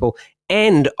unaffordable for people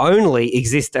and only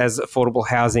exist as affordable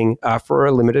housing for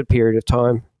a limited period of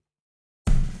time.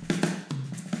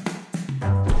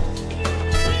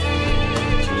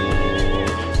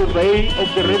 The way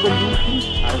of the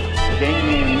revolution, as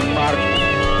Lenin Marx.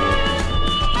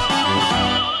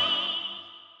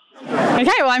 Okay,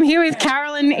 well, I'm here with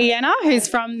Carolyn Ienna, who's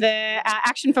from the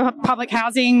Action for Public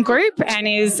Housing group and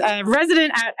is a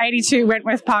resident at 82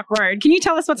 Wentworth Park Road. Can you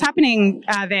tell us what's happening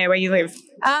there where you live?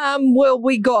 Well,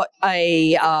 we got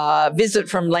a visit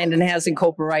from Land and Housing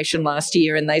Corporation last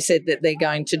year, and they said that they're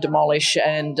going to demolish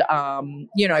and,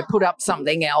 put up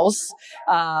something else.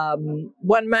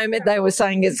 One moment they were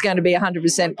saying it's going to be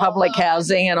 100% public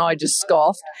housing, and I just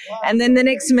scoffed. And then the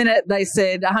next minute they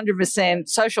said 100%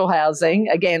 social housing.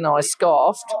 Again, I scoffed.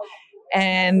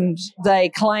 And they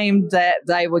claimed that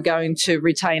they were going to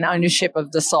retain ownership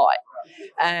of the site.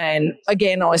 And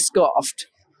again, I scoffed.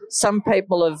 Some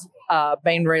people have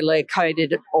been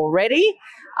relocated already.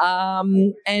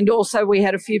 And also we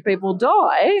had a few people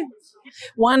die.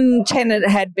 One tenant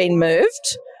had been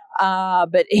moved,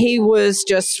 but he was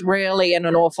just really in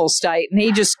an awful state and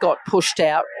he just got pushed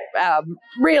out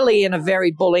really in a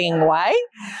very bullying way.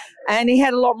 And he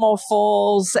had a lot more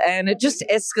falls and it just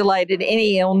escalated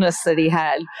any illness that he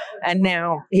had. And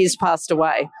now he's passed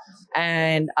away.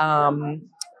 And I'm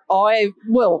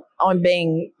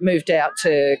being moved out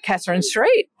to Catherine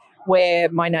Street where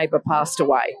my neighbour passed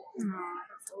away.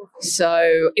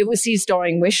 So it was his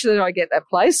dying wish that I get that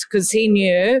place because he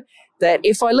knew that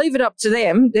if I leave it up to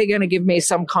them, they're going to give me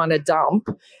some kind of dump.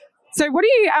 So what do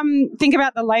you think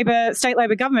about the state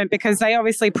Labor government? Because they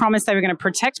obviously promised they were going to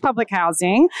protect public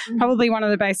housing, probably one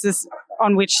of the bases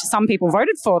on which some people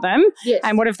voted for them. Yes.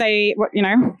 And what have they,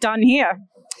 done here?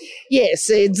 Yes,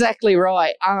 exactly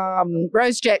right.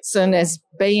 Rose Jackson has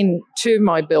been to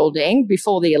my building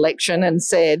before the election and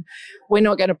said, we're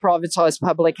not going to privatise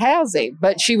public housing.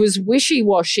 But she was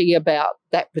wishy-washy about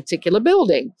that particular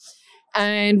building.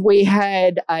 And we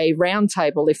had a round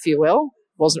table, if you will.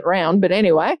 Wasn't round, but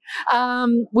anyway,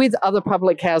 with other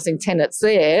public housing tenants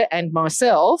there and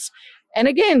myself. And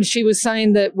again, she was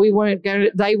saying that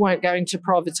they weren't going to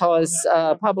privatise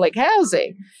public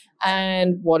housing.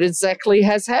 And what exactly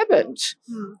has happened?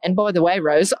 And by the way,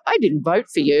 Rose, I didn't vote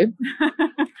for you.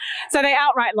 So they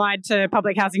outright lied to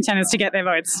public housing tenants to get their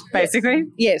votes, basically?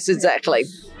 Yes, exactly.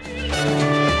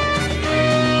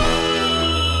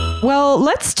 Well,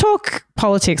 let's talk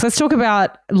politics. Let's talk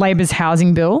about Labor's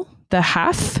housing bill, the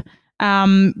HAF.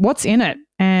 What's in it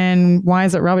and why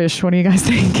is it rubbish? What do you guys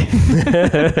think?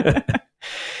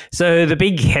 So the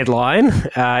big headline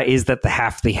is that the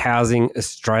HAF, the Housing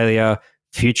Australia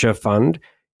Future Fund,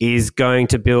 is going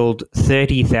to build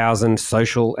 30,000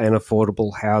 social and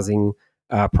affordable housing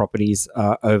properties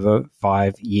over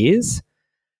 5 years.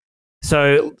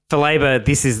 So for Labor,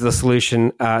 this is the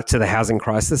solution to the housing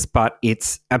crisis, but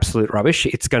it's absolute rubbish.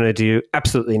 It's going to do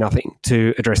absolutely nothing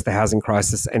to address the housing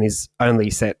crisis and is only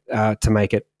set to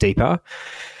make it deeper.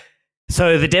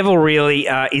 So the devil really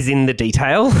is in the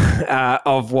detail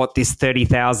of what this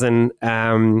 30,000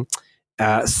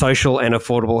 social and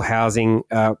affordable housing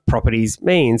properties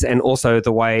means, and also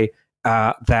the way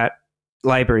that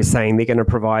Labor is saying they're going to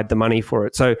provide the money for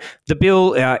it. So the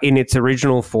bill in its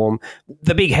original form,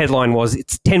 the big headline was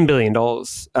it's $10 billion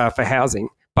for housing.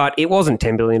 But it wasn't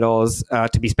 $10 billion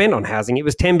to be spent on housing. It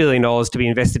was $10 billion to be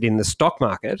invested in the stock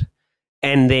market.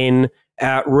 And then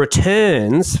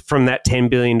returns from that $10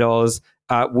 billion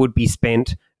would be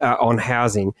spent on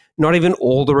housing. Not even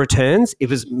all the returns.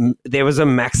 There was a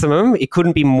maximum. It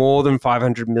couldn't be more than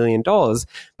 $500 million.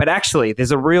 But actually,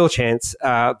 there's a real chance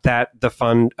that the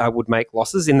fund would make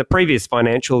losses. In the previous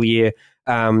financial year,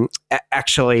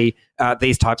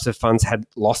 these types of funds had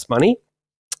lost money.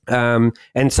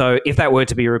 And so if that were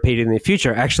to be repeated in the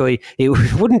future, actually, it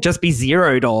wouldn't just be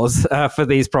 $0 for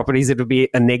these properties. It would be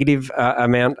a negative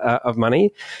amount of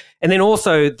money. And then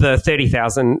also the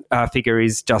 30,000 figure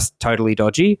is just totally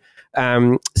dodgy.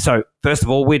 So first of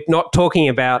all, we're not talking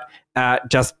about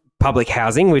just public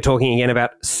housing. We're talking again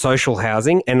about social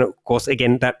housing and, of course,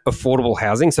 again, that affordable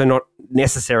housing. So not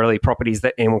necessarily properties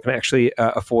that anyone can actually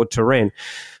afford to rent.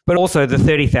 But also the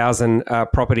 30,000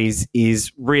 properties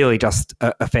is really just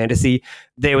a fantasy.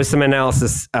 There was some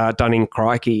analysis done in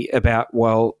Crikey about,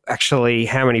 well, actually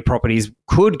how many properties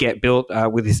could get built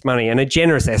with this money. And a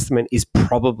generous estimate is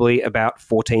probably about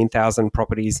 14,000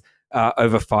 properties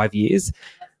over 5 years.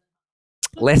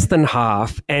 Less than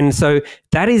half. And so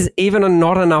that is even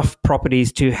not enough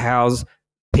properties to house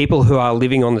people who are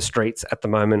living on the streets at the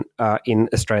moment in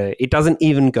Australia. It doesn't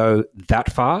even go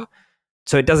that far.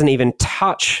 So it doesn't even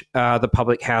touch the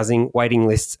public housing waiting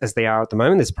lists as they are at the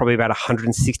moment. There's probably about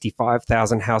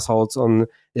 165,000 households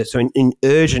in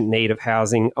urgent need of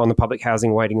housing on the public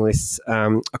housing waiting lists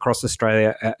across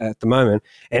Australia at the moment.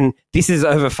 And this is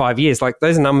over 5 years. Like,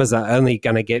 those numbers are only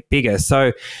going to get bigger.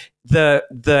 So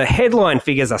the headline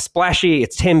figures are splashy.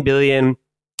 It's 10 billion.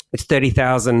 It's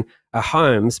 30,000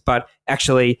 homes. But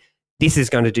actually, this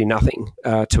is going to do nothing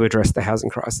to address the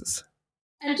housing crisis.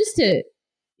 And just to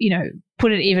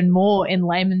put it even more in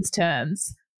layman's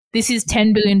terms, this is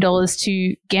 $10 billion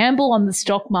to gamble on the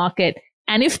stock market.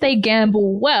 And if they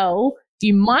gamble well,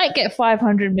 you might get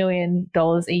 $500 million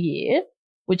a year,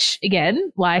 which,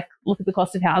 again, look at the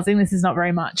cost of housing. This is not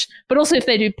very much. But also, if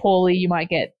they do poorly, you might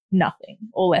get nothing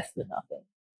or less than nothing.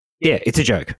 Yeah, it's a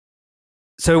joke.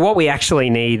 So what we actually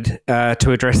need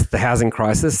to address the housing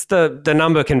crisis, the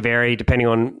number can vary depending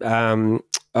on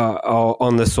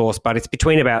the source, but it's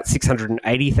between about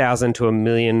 680,000 to 1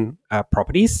 million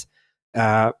properties,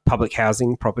 public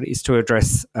housing properties, to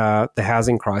address the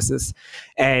housing crisis.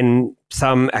 And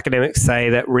some academics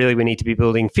say that really we need to be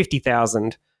building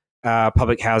 50,000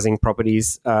 public housing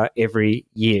properties every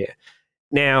year.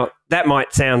 Now, that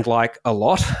might sound like a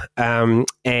lot,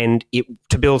 and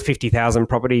to build 50,000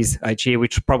 properties each year,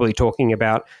 which is probably talking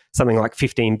about something like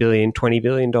 $15 billion, $20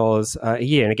 billion a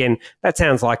year. And again, that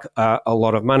sounds like a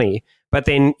lot of money. But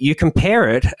then you compare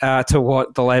it to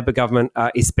what the Labor government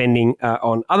is spending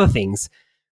on other things.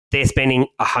 They're spending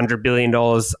 $100 billion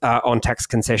on tax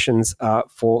concessions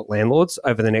for landlords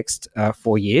over the next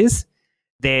 4 years.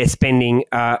 They're spending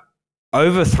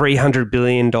over $300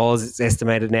 billion, it's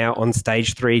estimated now, on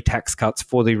stage 3 tax cuts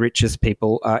for the richest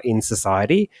people in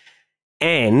society.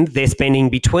 And they're spending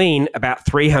between about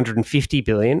 $350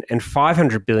 billion and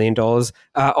 $500 billion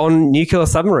on nuclear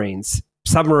submarines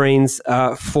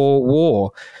for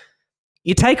war.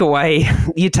 You take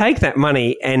that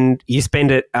money and you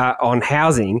spend it on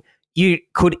housing, you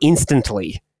could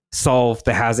instantly solve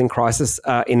the housing crisis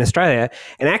in Australia.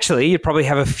 And actually, you'd probably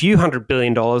have a few $100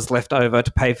 billion left over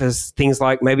to pay for things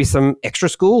like maybe some extra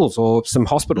schools or some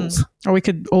hospitals. Or we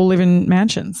could all live in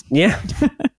mansions. Yeah.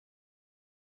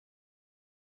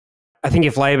 I think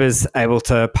if Labor's able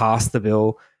to pass the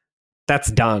bill,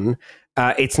 that's done.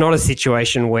 It's not a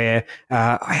situation where,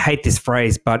 I hate this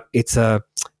phrase, but it's a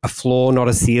floor, not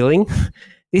a ceiling.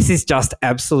 This is just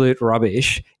absolute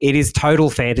rubbish. It is total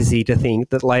fantasy to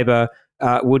think that Labor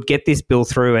would get this bill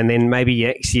through and then maybe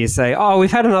next year say, oh,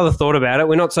 we've had another thought about it.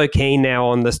 We're not so keen now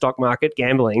on the stock market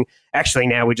gambling. Actually,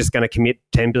 now we're just going to commit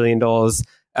 $10 billion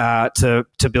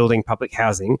to building public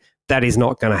housing. That is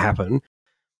not going to happen.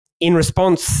 In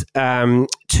response to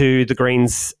the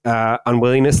Greens'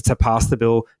 unwillingness to pass the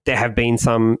bill, there have been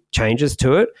some changes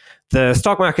to it. The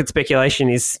stock market speculation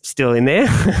is still in there.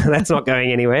 That's not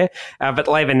going anywhere. But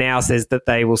Labor now says that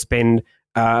they will spend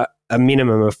a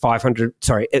minimum of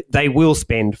they will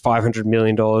spend $500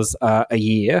 million a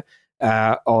year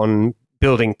on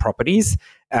building properties,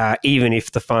 even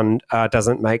if the fund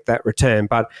doesn't make that return.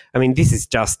 But I mean, this is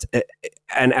just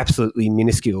an absolutely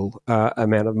minuscule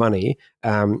amount of money,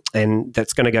 and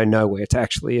that's going to go nowhere to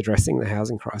actually addressing the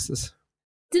housing crisis.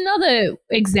 It's another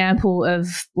example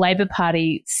of Labor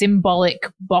Party symbolic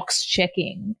box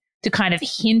checking to kind of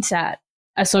hint at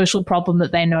a social problem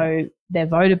that they know their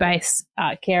voter base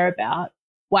care about,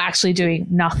 while actually doing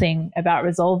nothing about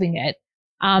resolving it.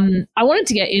 I wanted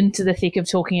to get into the thick of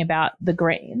talking about the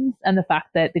Greens and the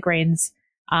fact that the Greens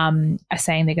are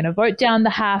saying they're going to vote down the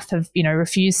HAF, have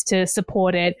refused to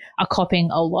support it, are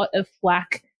copping a lot of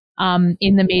flack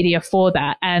in the media for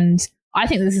that. And I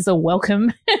think this is a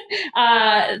welcome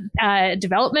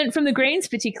development from the Greens,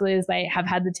 particularly as they have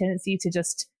had the tendency to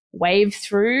just wave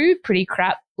through pretty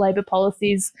crap Labor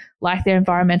policies like their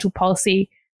environmental policy.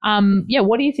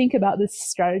 What do you think about this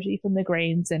strategy from the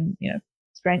Greens and,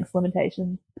 strengths,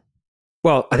 limitations?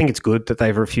 Well, I think it's good that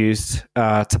they've refused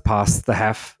to pass the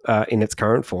HAF in its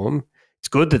current form. It's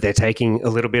good that they're taking a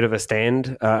little bit of a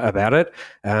stand about it.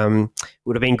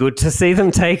 Would have been good to see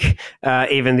them take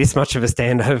even this much of a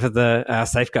stand over the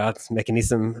safeguards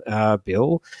mechanism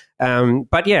bill.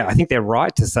 But yeah, I think they're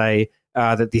right to say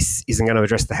that this isn't going to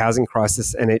address the housing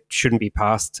crisis and it shouldn't be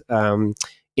passed in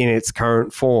its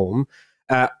current form.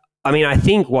 I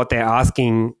think what they're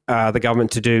asking the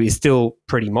government to do is still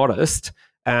pretty modest.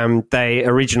 They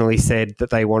originally said that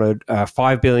they wanted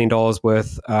 $5 billion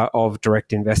worth of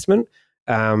direct investment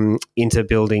into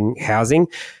building housing.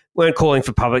 Weren't calling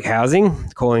for public housing,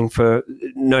 calling for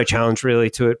no challenge really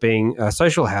to it being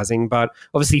social housing, but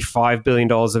obviously $5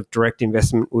 billion of direct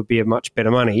investment would be a much better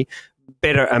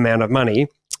amount of money.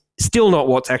 Still not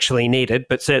what's actually needed,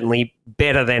 but certainly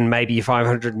better than maybe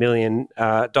 $500 million.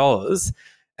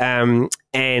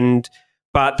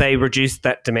 But they reduced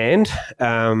that demand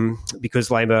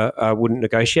because Labor wouldn't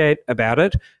negotiate about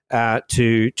it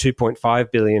to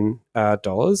 $2.5 billion.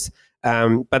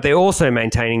 But they're also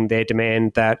maintaining their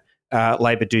demand that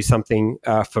Labor do something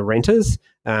for renters,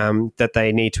 that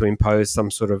they need to impose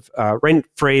some sort of rent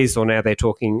freeze, or now they're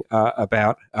talking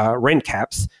about rent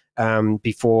caps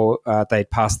before they'd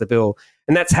pass the bill.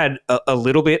 And that's had a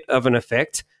little bit of an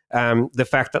effect. The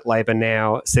fact that Labor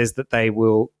now says that they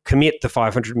will commit the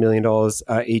 $500 million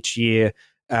each year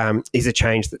is a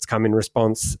change that's come in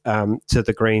response to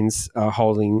the Greens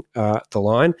holding the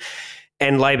line.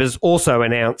 And Labor's also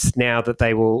announced now that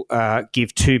they will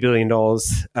give $2 billion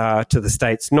to the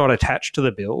states, not attached to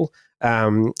the bill,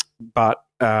 but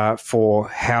for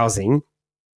housing,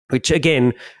 which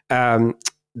again,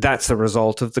 that's a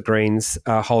result of the Greens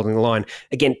holding the line.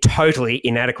 Again, totally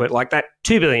inadequate. Like that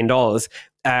 $2 billion,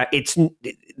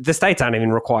 the states aren't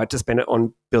even required to spend it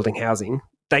on building housing.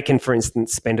 They can, for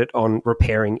instance, spend it on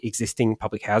repairing existing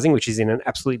public housing, which is in an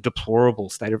absolutely deplorable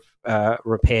state of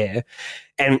repair.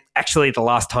 And actually, the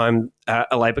last time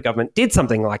a Labor government did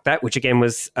something like that, which again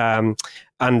was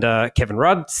under Kevin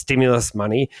Rudd, stimulus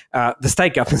money, the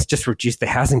state governments just reduced their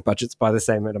housing budgets by the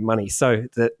same amount of money. So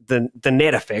the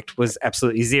net effect was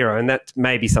absolutely zero. And that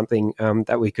may be something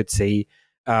that we could see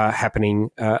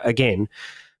happening again.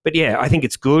 But yeah, I think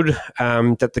it's good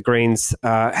that the Greens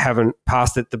haven't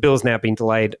passed it. The bill's now been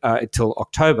delayed until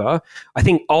October. I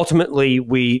think ultimately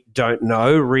we don't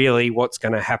know really what's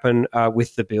going to happen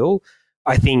with the bill.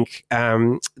 I think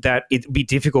that it'd be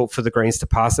difficult for the Greens to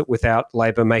pass it without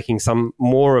Labor making some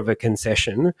more of a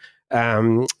concession.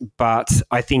 But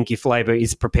I think if Labor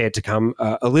is prepared to come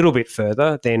a little bit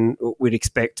further, then we'd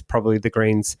expect probably the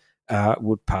Greens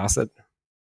would pass it.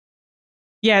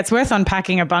 Yeah, it's worth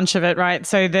unpacking a bunch of it, right?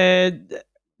 So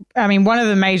one of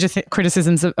the major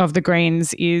criticisms of the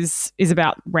Greens is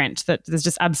about rent, that there's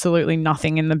just absolutely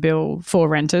nothing in the bill for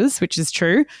renters, which is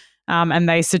true. And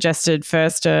they suggested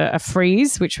first a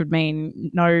freeze, which would mean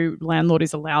no landlord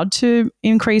is allowed to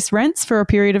increase rents for a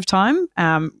period of time,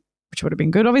 which would have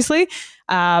been good, obviously.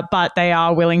 But they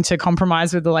are willing to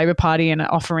compromise with the Labor Party and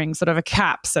offering sort of a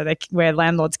cap where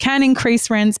landlords can increase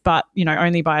rents, but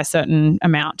only by a certain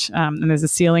amount, and there's a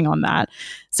ceiling on that.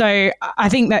 So I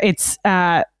think that it's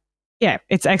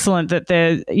excellent that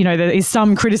there is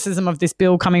some criticism of this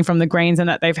bill coming from the Greens and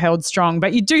that they've held strong.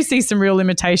 But you do see some real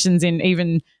limitations in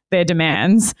even their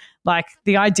demands, like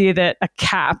the idea that a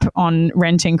cap on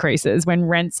rent increases when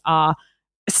rents are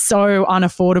so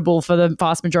unaffordable for the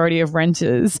vast majority of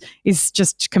renters is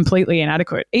just completely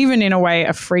inadequate. Even in a way,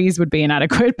 a freeze would be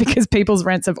inadequate because people's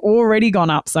rents have already gone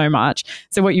up so much.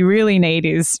 So what you really need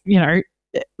is,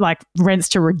 like rents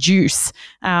to reduce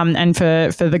and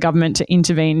for the government to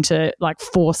intervene to like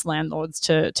force landlords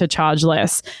to charge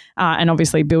less. And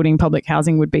obviously building public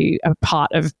housing would be a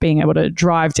part of being able to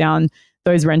drive down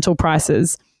those rental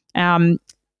prices. So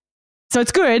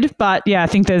it's good, but yeah, I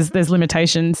think there's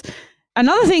limitations.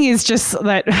 Another thing is just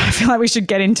that I feel like we should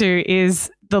get into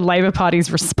is the Labor Party's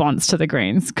response to the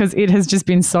Greens, because it has just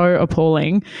been so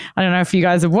appalling. I don't know if you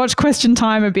guys have watched Question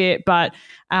Time a bit, but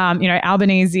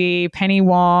Albanese, Penny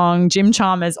Wong, Jim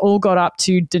Chalmers all got up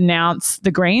to denounce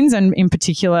the Greens, and in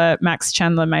particular Max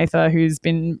Chandler Mather, who's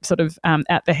been sort of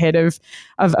at the head of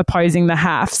opposing the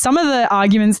HAF. Some of the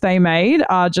arguments they made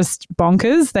are just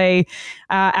bonkers.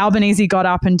 Albanese got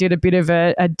up and did a bit of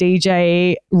a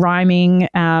DJ rhyming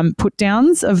put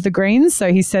downs of the Greens.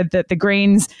 So he said that the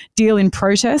Greens deal in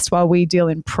protest while we deal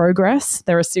in progress.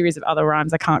 There are a series of other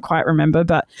rhymes I can't quite remember,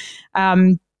 but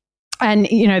and,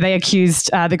 they accused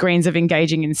the Greens of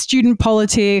engaging in student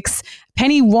politics.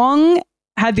 Penny Wong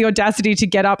had the audacity to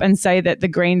get up and say that the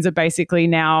Greens are basically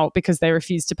now, because they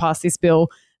refused to pass this bill,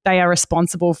 they are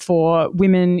responsible for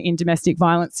women in domestic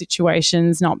violence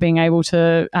situations not being able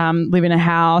to live in a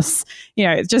house,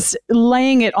 just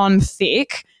laying it on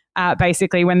thick,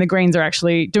 basically, when the Greens are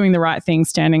actually doing the right thing,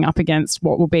 standing up against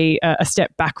what will be a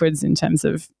step backwards in terms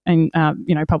of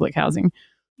public housing.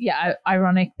 Yeah,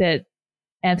 ironic that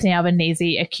Anthony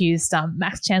Albanese accused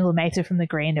Max Chandler Mather from the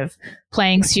Green of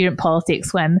playing student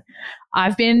politics, when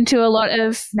I've been to a lot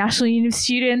of National Union of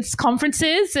Students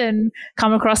conferences and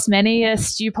come across many a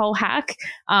Stu Poll hack.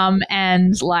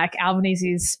 And like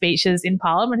Albanese's speeches in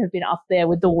Parliament have been up there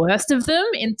with the worst of them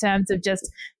in terms of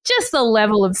just the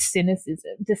level of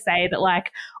cynicism to say that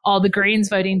the Greens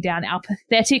voting down our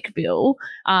pathetic bill,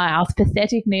 our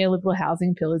pathetic neoliberal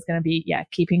housing bill is going to be,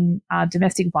 keeping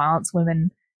domestic violence women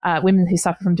who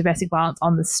suffer from domestic violence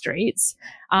on the streets.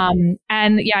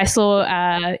 I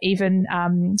saw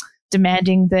even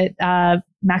demanding that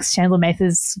Max Chandler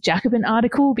Mather's Jacobin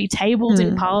article be tabled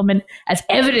in Parliament as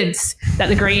evidence that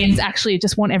the Greens actually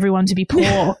just want everyone to be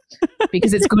poor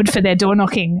because it's good for their door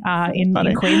knocking in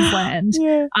Queensland.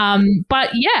 Yeah.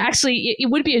 Actually,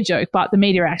 it would be a joke, but the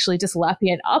media are actually just lapping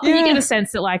it up. And you get a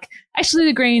sense that actually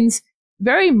the Greens,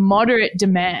 very moderate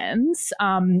demands,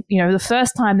 the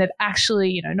first time they've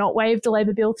actually, not waved a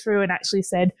Labor bill through and actually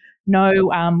said,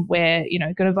 no, we're,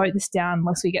 going to vote this down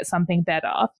unless we get something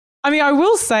better. I mean, I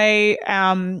will say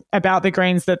about the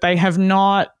Greens that they have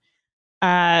not,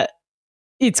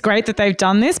 it's great that they've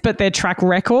done this, but their track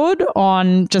record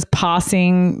on just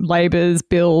passing Labor's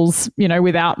bills,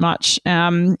 without much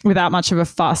of a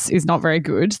fuss is not very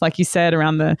good. Like you said,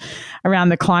 around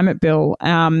the climate bill.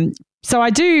 So I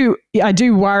do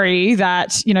worry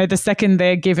that, the second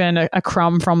they're given a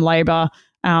crumb from Labor,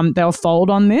 they'll fold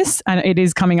on this, and it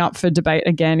is coming up for debate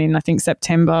again in, I think,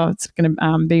 September. It's going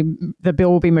to the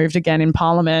bill will be moved again in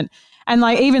Parliament. And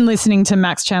even listening to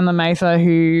Max Chandler Mather,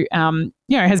 who,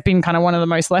 has been kind of one of the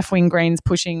most left-wing Greens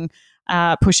pushing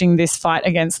this fight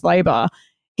against Labor,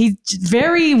 he's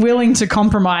very willing to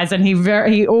compromise, and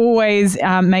he always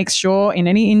makes sure in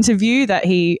any interview that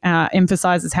he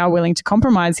emphasizes how willing to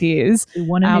compromise he is. We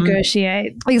want to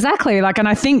negotiate. Exactly. And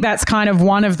I think that's kind of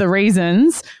one of the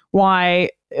reasons why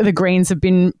the Greens have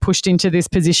been pushed into this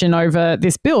position over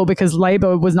this bill, because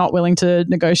Labor was not willing to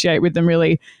negotiate with them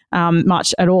really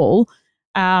much at all.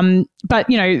 But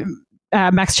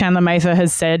Max Chandler Mather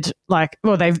has said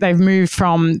they've moved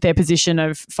from their position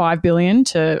of $5 billion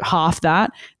to half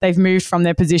that. They've moved from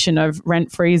their position of rent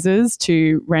freezes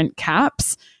to rent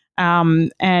caps.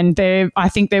 And I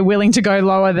think they're willing to go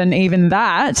lower than even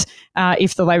that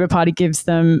if the Labor Party gives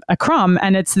them a crumb.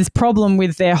 And it's this problem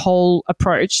with their whole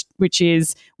approach, which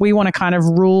is we want to kind of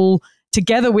rule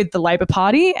together with the Labor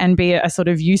Party and be a sort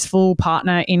of useful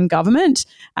partner in government.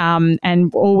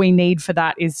 And all we need for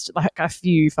that is a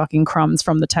few fucking crumbs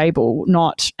from the table.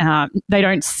 They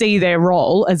don't see their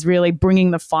role as really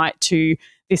bringing the fight to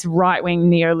this right-wing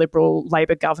neoliberal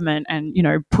Labor government and,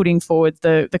 putting forward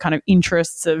the kind of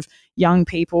interests of young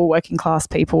people, working class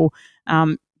people,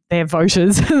 their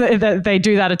voters. They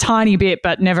do that a tiny bit,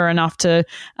 but never enough to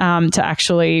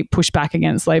actually push back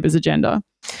against Labor's agenda.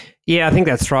 Yeah, I think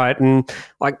that's right. And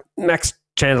Max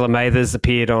Chandler Mather's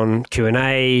appeared on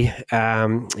Q&A.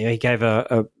 He gave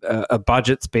a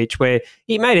budget speech where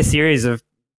he made a series of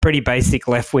pretty basic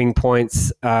left-wing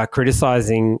points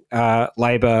criticising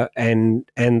Labor and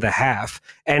the HAF.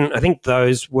 And I think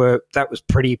that was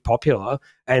pretty popular.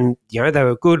 And, they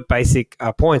were good basic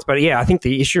points. But, I think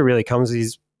the issue really comes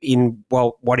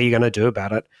what are you going to do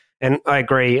about it? And I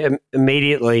agree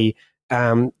immediately.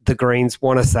 The Greens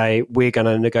want to say we're going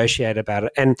to negotiate about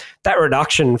it. And that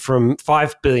reduction from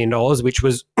 $5 billion, which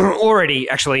was already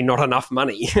actually not enough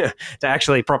money to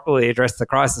actually properly address the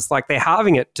crisis, they're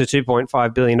halving it to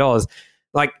 $2.5 billion.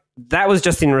 That was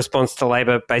just in response to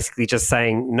Labor basically just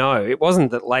saying no. It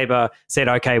wasn't that Labor said,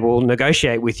 okay, we'll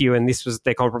negotiate with you, and this was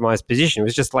their compromise position. It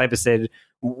was just Labor said,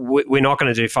 we're not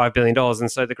going to do $5 billion. And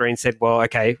so the Greens said, well,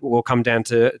 okay, we'll come down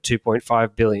to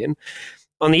 $2.5 billion.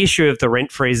 On the issue of the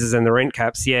rent freezes and the rent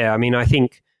caps, I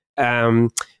think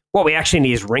what we actually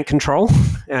need is rent control.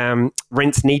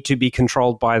 Rents need to be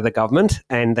controlled by the government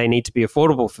and they need to be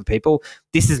affordable for people.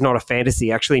 This is not a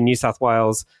fantasy. Actually, New South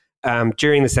Wales,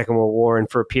 during the Second World War and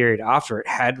for a period after it,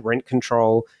 had rent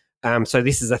control. So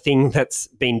this is a thing that's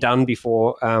been done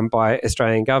before by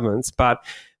Australian governments. But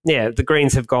yeah, the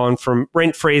Greens have gone from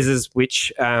rent freezes,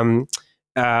 which would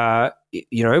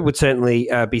certainly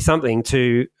be something,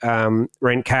 to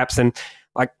rent caps. And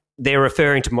they're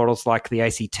referring to models like the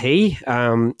ACT,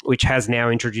 which has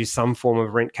now introduced some form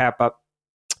of rent cap, but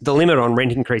the limit on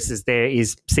rent increases there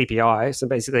is CPI, so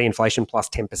basically inflation plus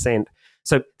 10%.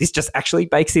 So this just actually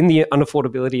bakes in the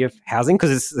unaffordability of housing,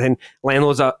 because then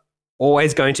landlords are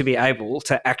always going to be able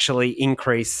to actually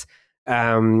increase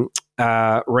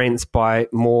rents by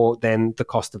more than the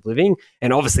cost of living.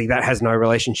 And obviously that has no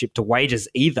relationship to wages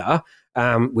either,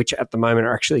 which at the moment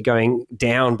are actually going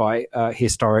down by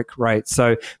historic rates.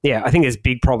 So yeah, I think there's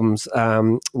big problems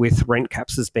with rent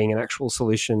caps as being an actual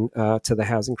solution to the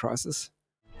housing crisis.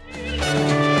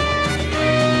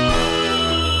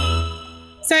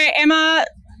 So Emma,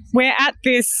 we're at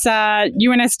this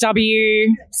UNSW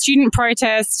student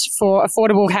protest for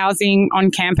affordable housing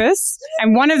on campus.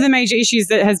 And one of the major issues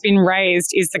that has been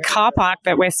raised is the car park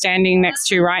that we're standing next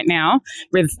to right now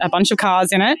with a bunch of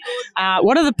cars in it.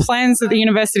 What are the plans that the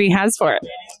university has for it?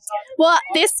 Well,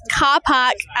 this car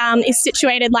park is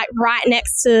situated right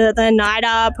next to the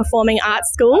NIDA Performing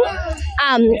Arts School,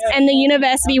 and the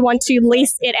university want to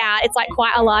lease it out. It's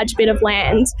quite a large bit of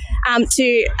land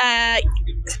to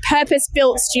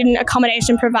purpose-built student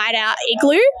accommodation provider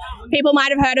Igloo. People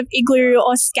might have heard of Igloo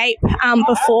or Scape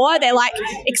before. They're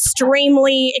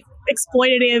extremely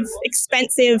exploitative,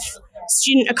 expensive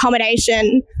student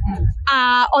accommodation.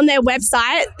 On their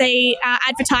website, they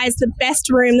advertise the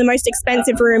best room, the most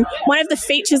expensive room. One of the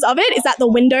features of it is that the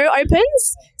window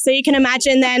opens, so you can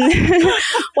imagine then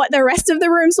what the rest of the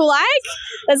rooms were like.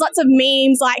 There's lots of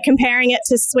memes comparing it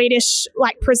to Swedish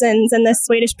prisons, and the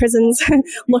Swedish prisons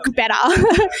look better.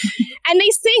 And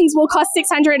these things will cost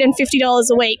 $650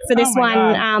 a week for this one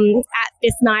at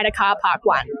this NIDA car park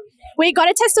one. We got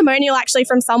a testimonial actually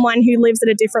from someone who lives at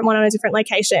a different one on a different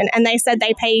location, and they said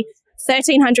they pay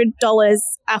 $1,300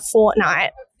 a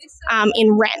fortnight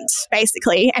in rent,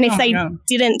 basically. And if they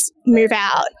didn't move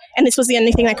out, and this was the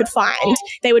only thing they could find,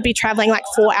 they would be traveling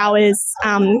 4 hours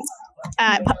on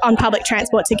public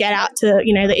transport to get out to,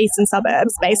 the eastern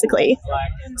suburbs, basically.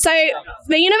 So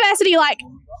the university,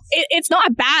 it's not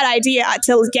a bad idea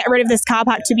to get rid of this car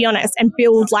park, to be honest, and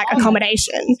build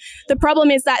accommodation. The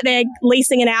problem is that they're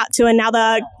leasing it out to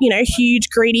another, huge,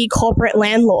 greedy corporate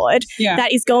landlord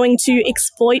that is going to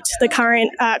exploit the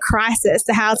current crisis,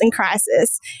 the housing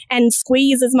crisis, and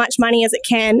squeeze as much money as it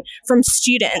can from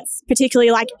students, particularly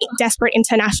desperate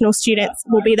international students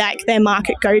will be their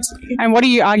market go-to. And what are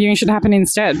you arguing should happen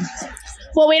instead?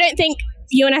 Well, we don't think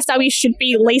UNSW should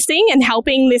be leasing and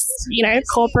helping this,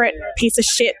 corporate piece of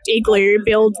shit Igloo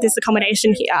build this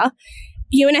accommodation here.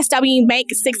 UNSW make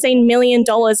 $16 million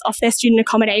off their student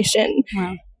accommodation.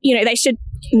 Wow. They should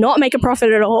not make a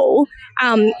profit at all.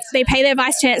 They pay their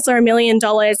vice chancellor $1 million.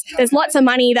 There's lots of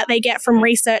money that they get from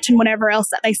research and whatever else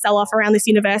that they sell off around this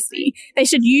university. They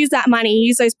should use that money,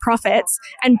 use those profits,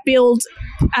 and build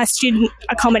a student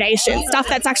accommodation, stuff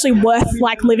that's actually worth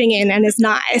living in and is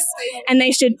nice. And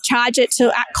they should charge it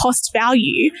at cost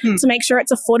value to make sure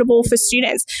it's affordable for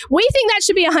students. We think that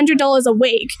should be $100 a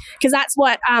week, because that's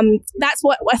what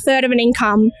a third of an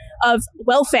income of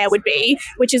welfare would be,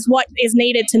 which is what is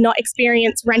needed to not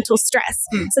experience rental stress.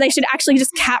 So they should actually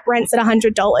just cap rents at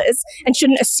 $100 and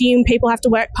shouldn't assume people have to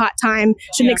work part-time,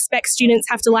 shouldn't expect students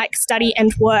have to study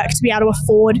and work to be able to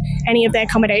afford any of their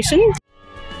accommodation.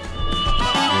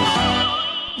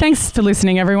 Thanks for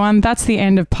listening, everyone. That's the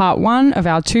end of part 1 of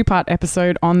our 2-part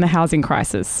episode on the housing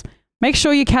crisis. Make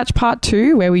sure you catch part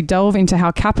 2, where we delve into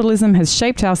how capitalism has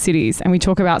shaped our cities and we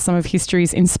talk about some of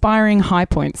history's inspiring high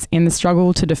points in the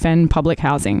struggle to defend public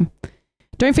housing.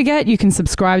 Don't forget, you can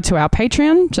subscribe to our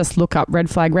Patreon. Just look up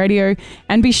Red Flag Radio,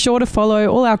 and be sure to follow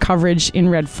all our coverage in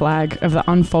Red Flag of the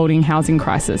unfolding housing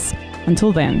crisis.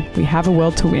 Until then, we have a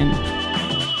world to win.